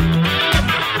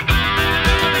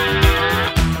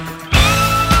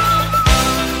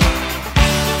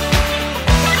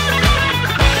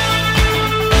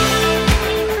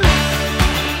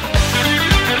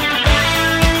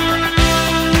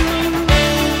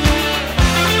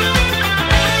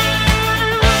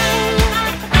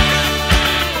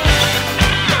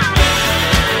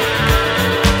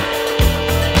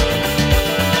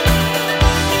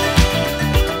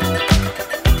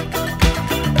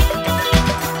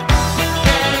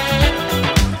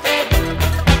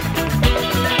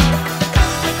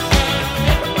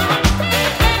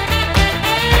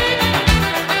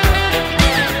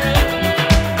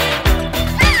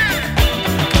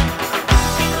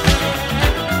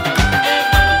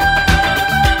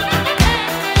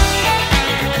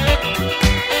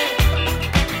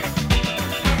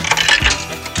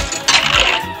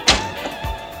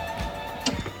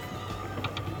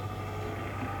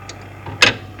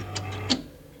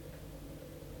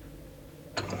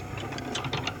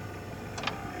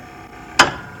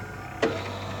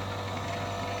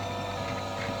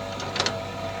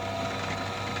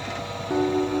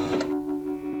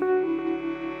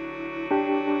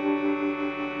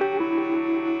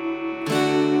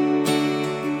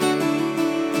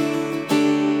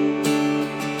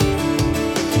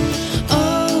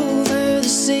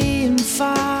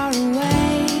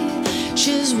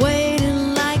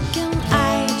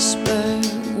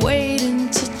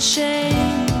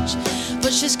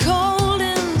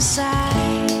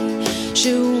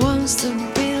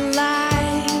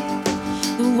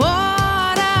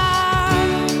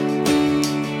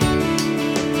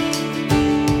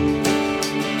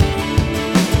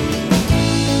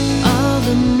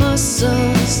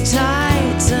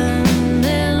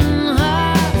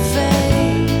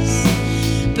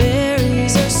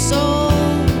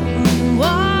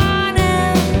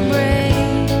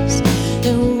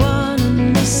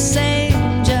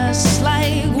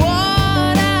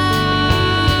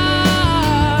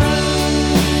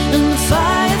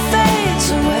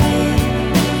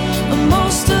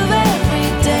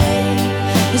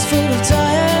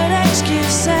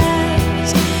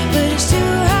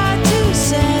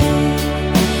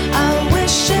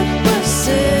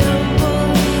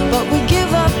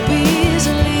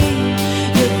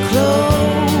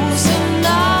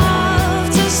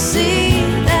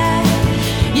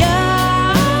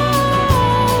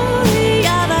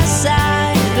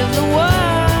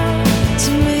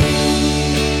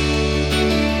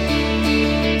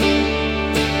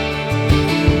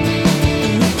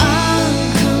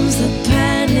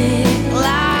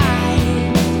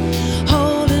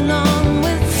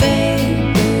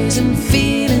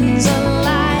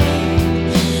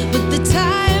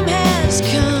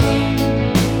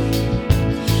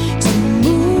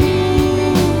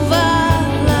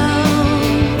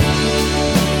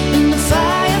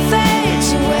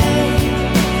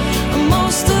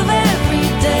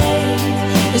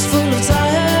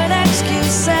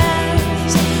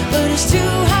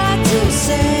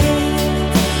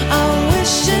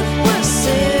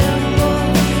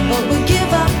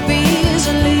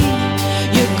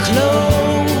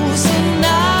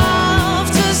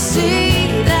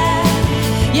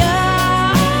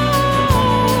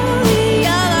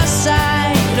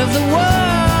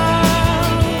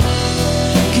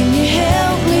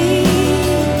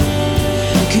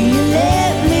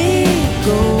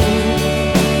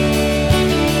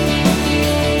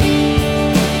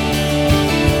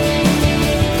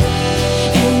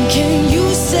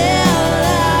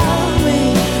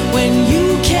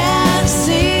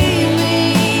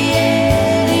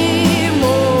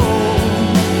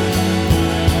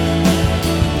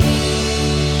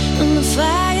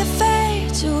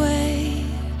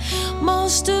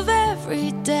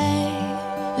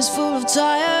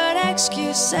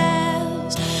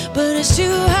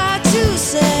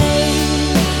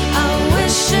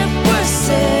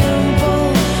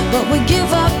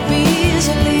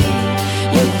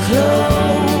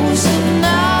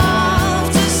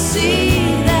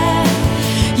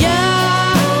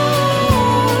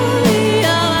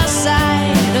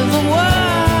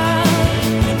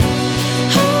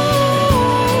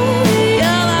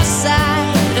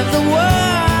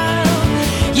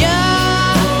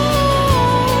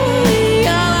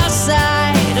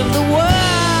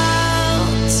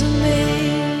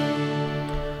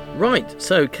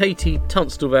 So Katie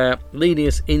Tunstall there, leading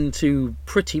us into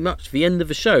pretty much the end of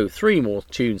the show. 3 more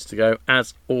tunes to go,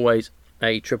 as always,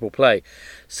 a triple play.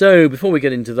 So before we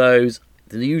get into those,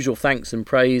 the usual thanks and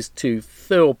praise to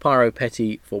Phil Pyro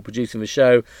Petty for producing the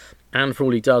show and for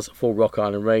all he does for Rock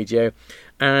Island Radio,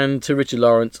 and to Richard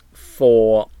Lawrence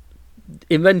for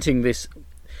inventing this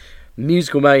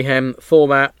musical mayhem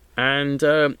format and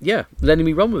letting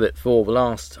me run with it for the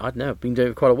last, I don't know, I've been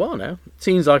doing it quite a while now.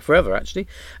 Seems like forever, actually.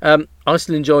 I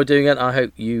still enjoy doing it. I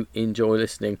hope you enjoy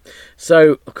listening.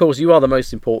 So, of course, you are the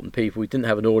most important people. We didn't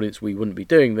have an audience, we wouldn't be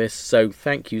doing this. So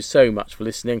thank you so much for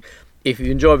listening. If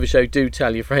you've enjoyed the show, do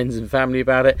tell your friends and family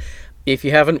about it. If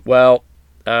you haven't, well,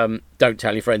 don't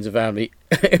tell your friends and family,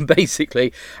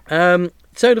 basically.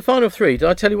 So the final three, did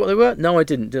I tell you what they were? No, I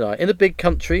didn't, did I? In a Big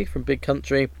Country, from Big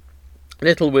Country,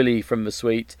 Little Willie from The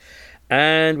Sweet,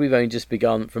 and we've only just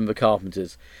begun from The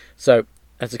Carpenters. So,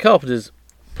 as the Carpenters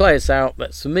play us out,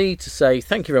 that's for me to say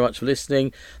thank you very much for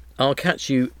listening. I'll catch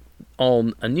you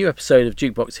on a new episode of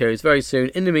Jukebox Heroes very soon.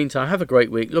 In the meantime, have a great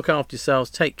week, look after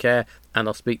yourselves, take care, and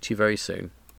I'll speak to you very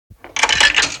soon.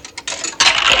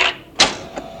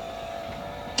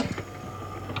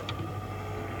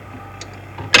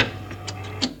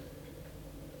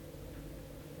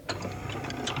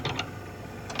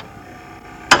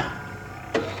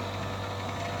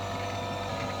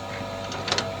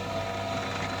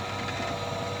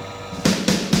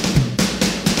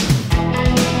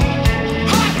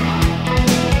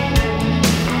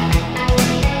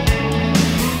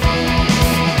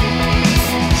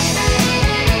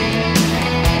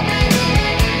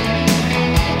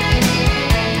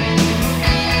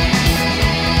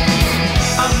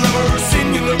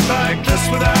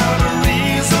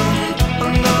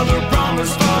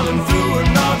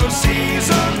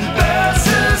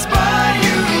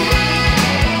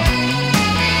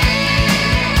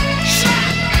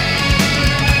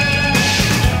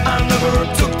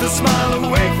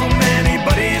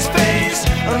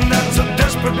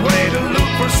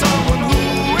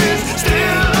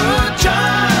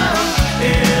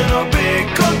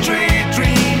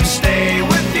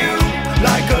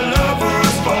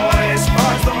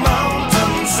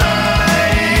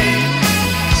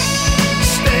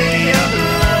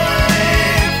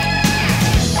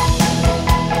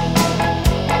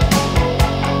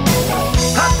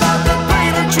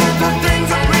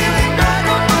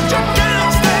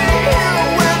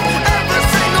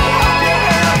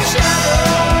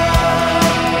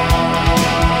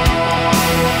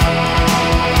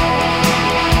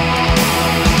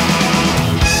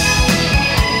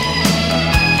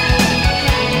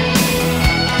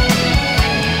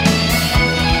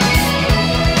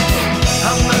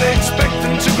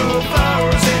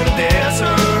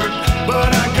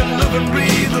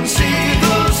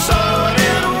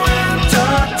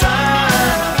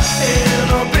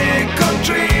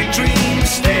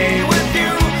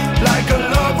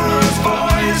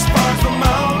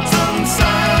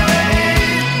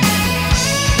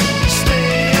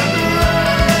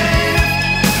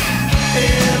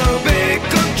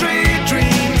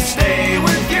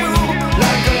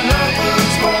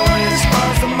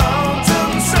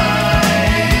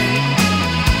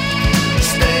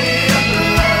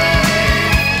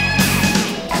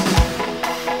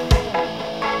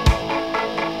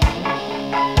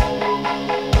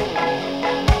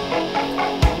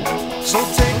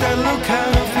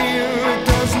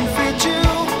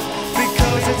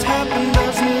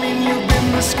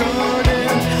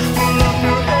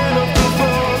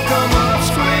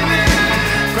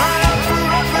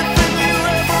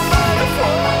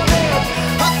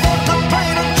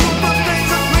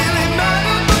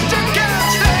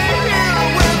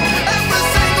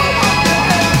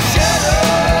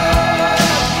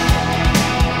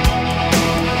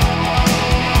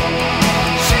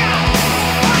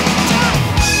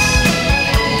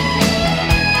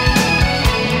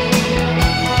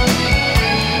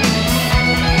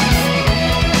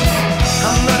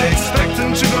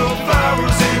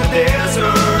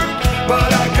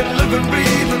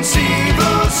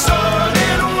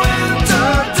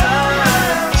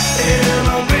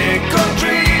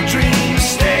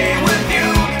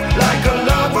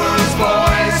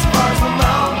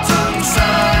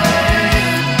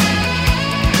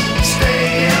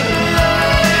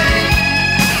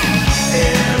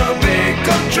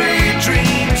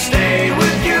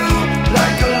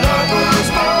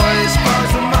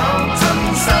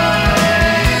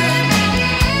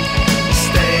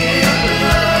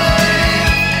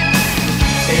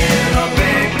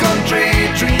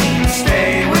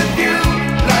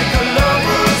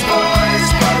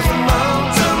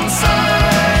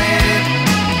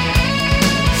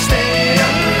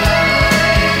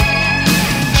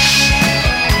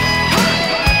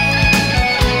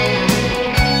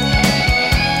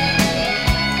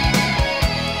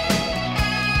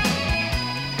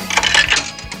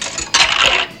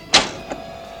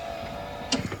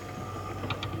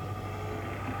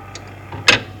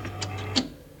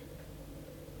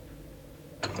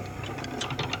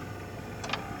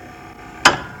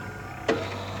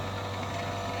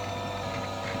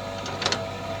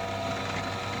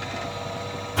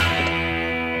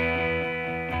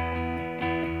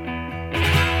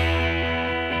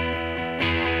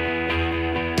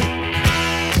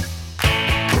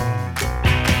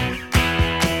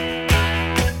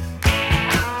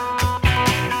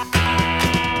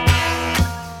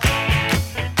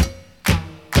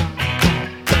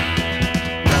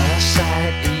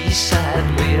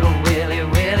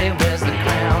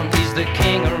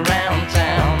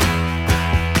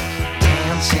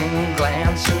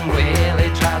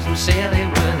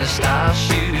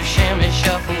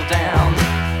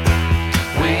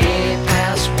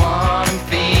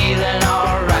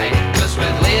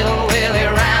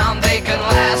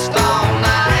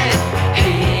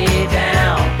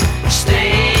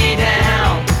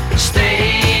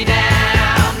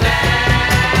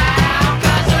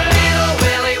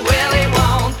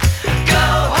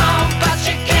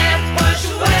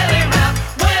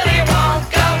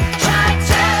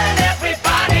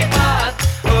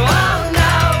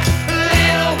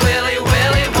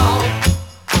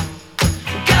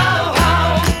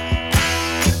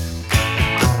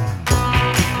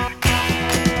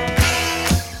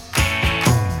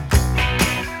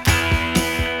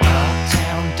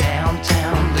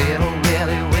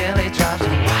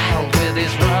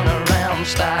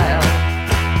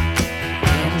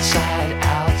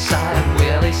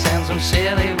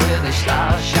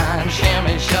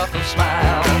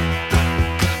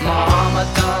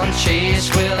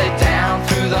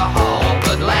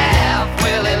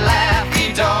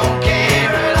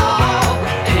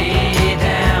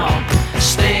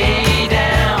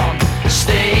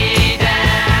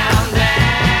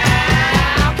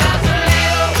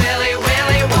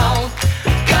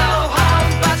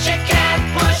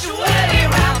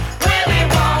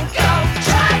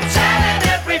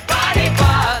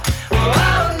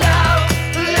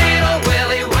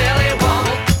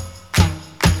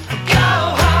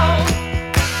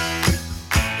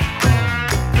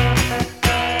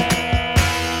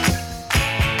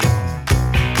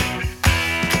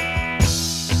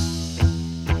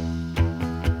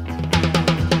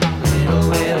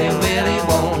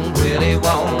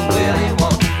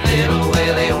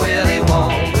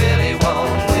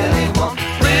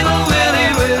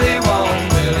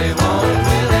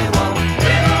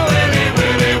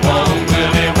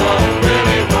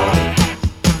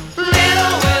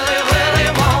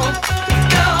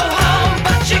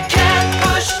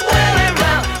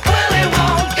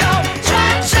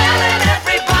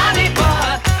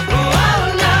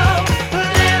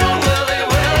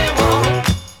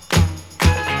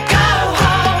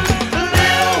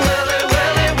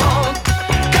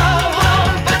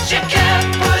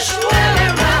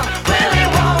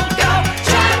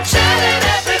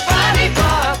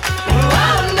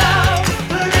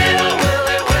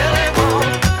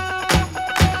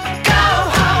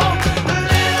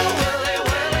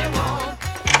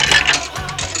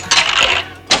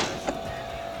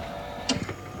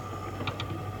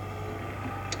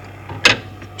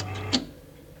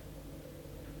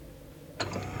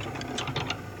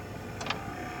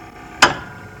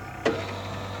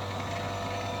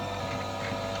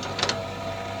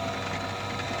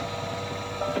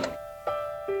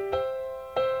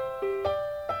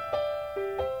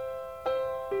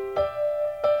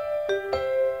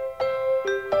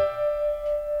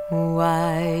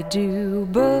 do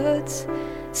birds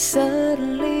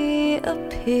suddenly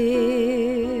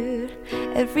appear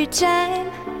every time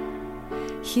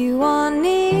you are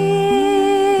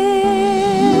near.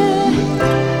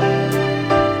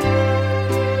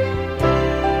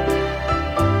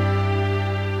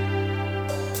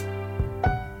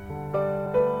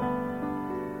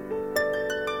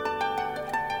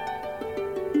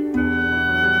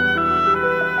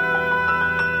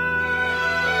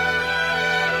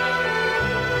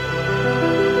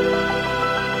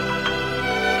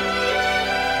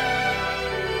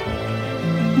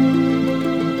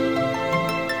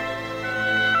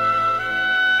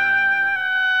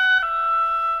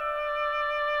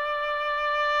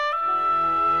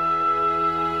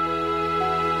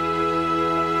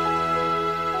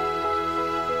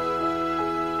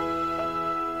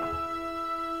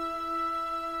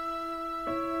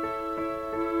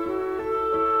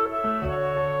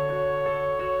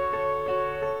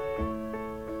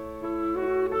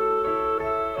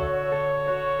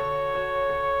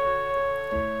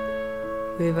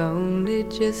 We've only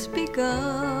just begun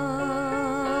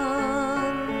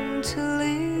to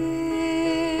live.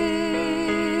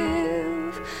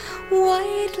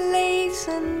 White lace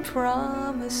and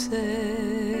promises,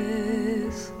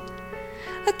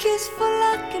 a kiss for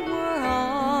luck and we're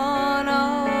on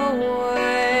our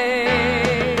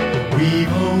way.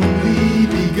 We've only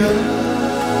begun.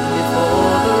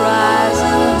 Before the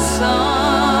rising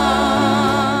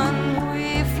sun we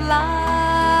fly.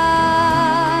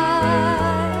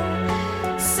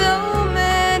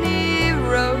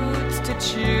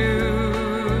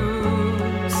 Choose.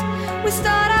 We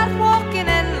start out walking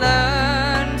and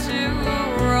learn to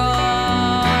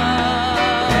run.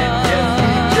 And yes,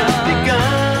 we've just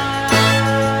begun.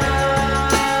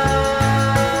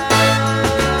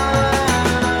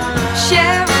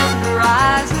 Sharing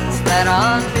horizons that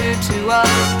are new to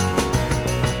us,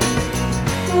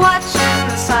 watching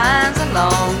the signs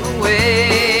along the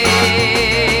way.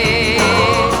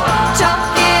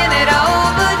 Talking it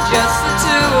over, just the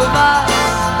two of us.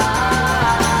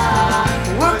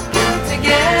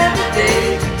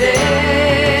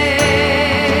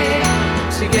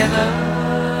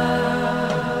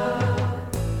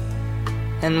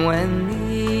 And when the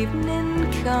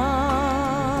evening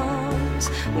comes,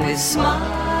 we smile.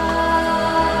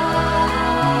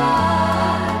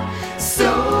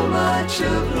 So much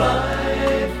of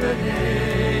life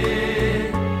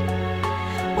ahead.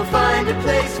 We'll find a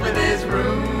place where there's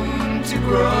room to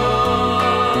grow.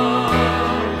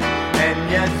 And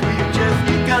yes, we've just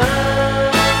begun.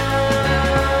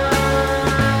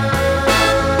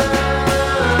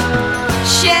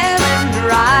 Sharing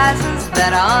horizons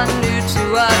that are new to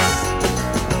us,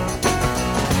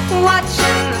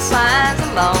 watching the signs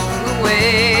along the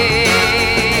way.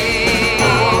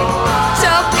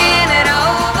 Talking it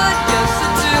over, just the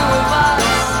two of us,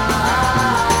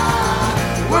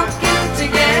 working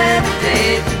together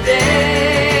day to day.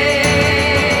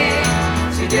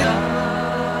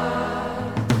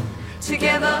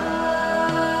 Together.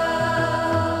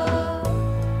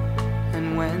 And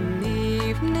when the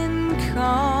evening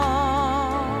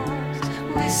comes,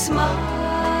 we smile.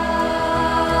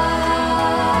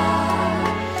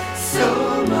 So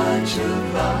much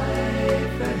of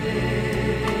life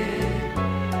ahead.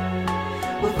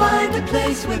 We'll find a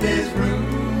place where there's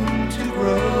room to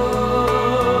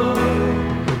grow.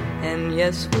 And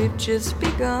yes, we've just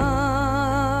begun.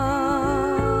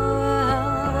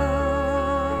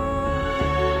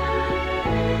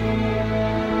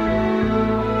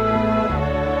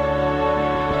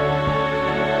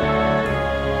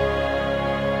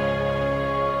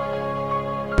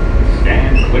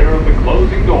 Clear of the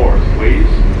closing doors, please.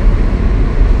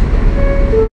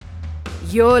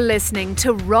 You're listening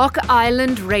to Rock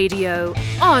Island Radio,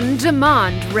 on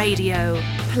demand radio,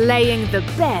 playing the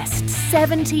best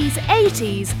 70s,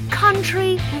 80s,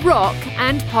 country, rock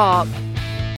and pop.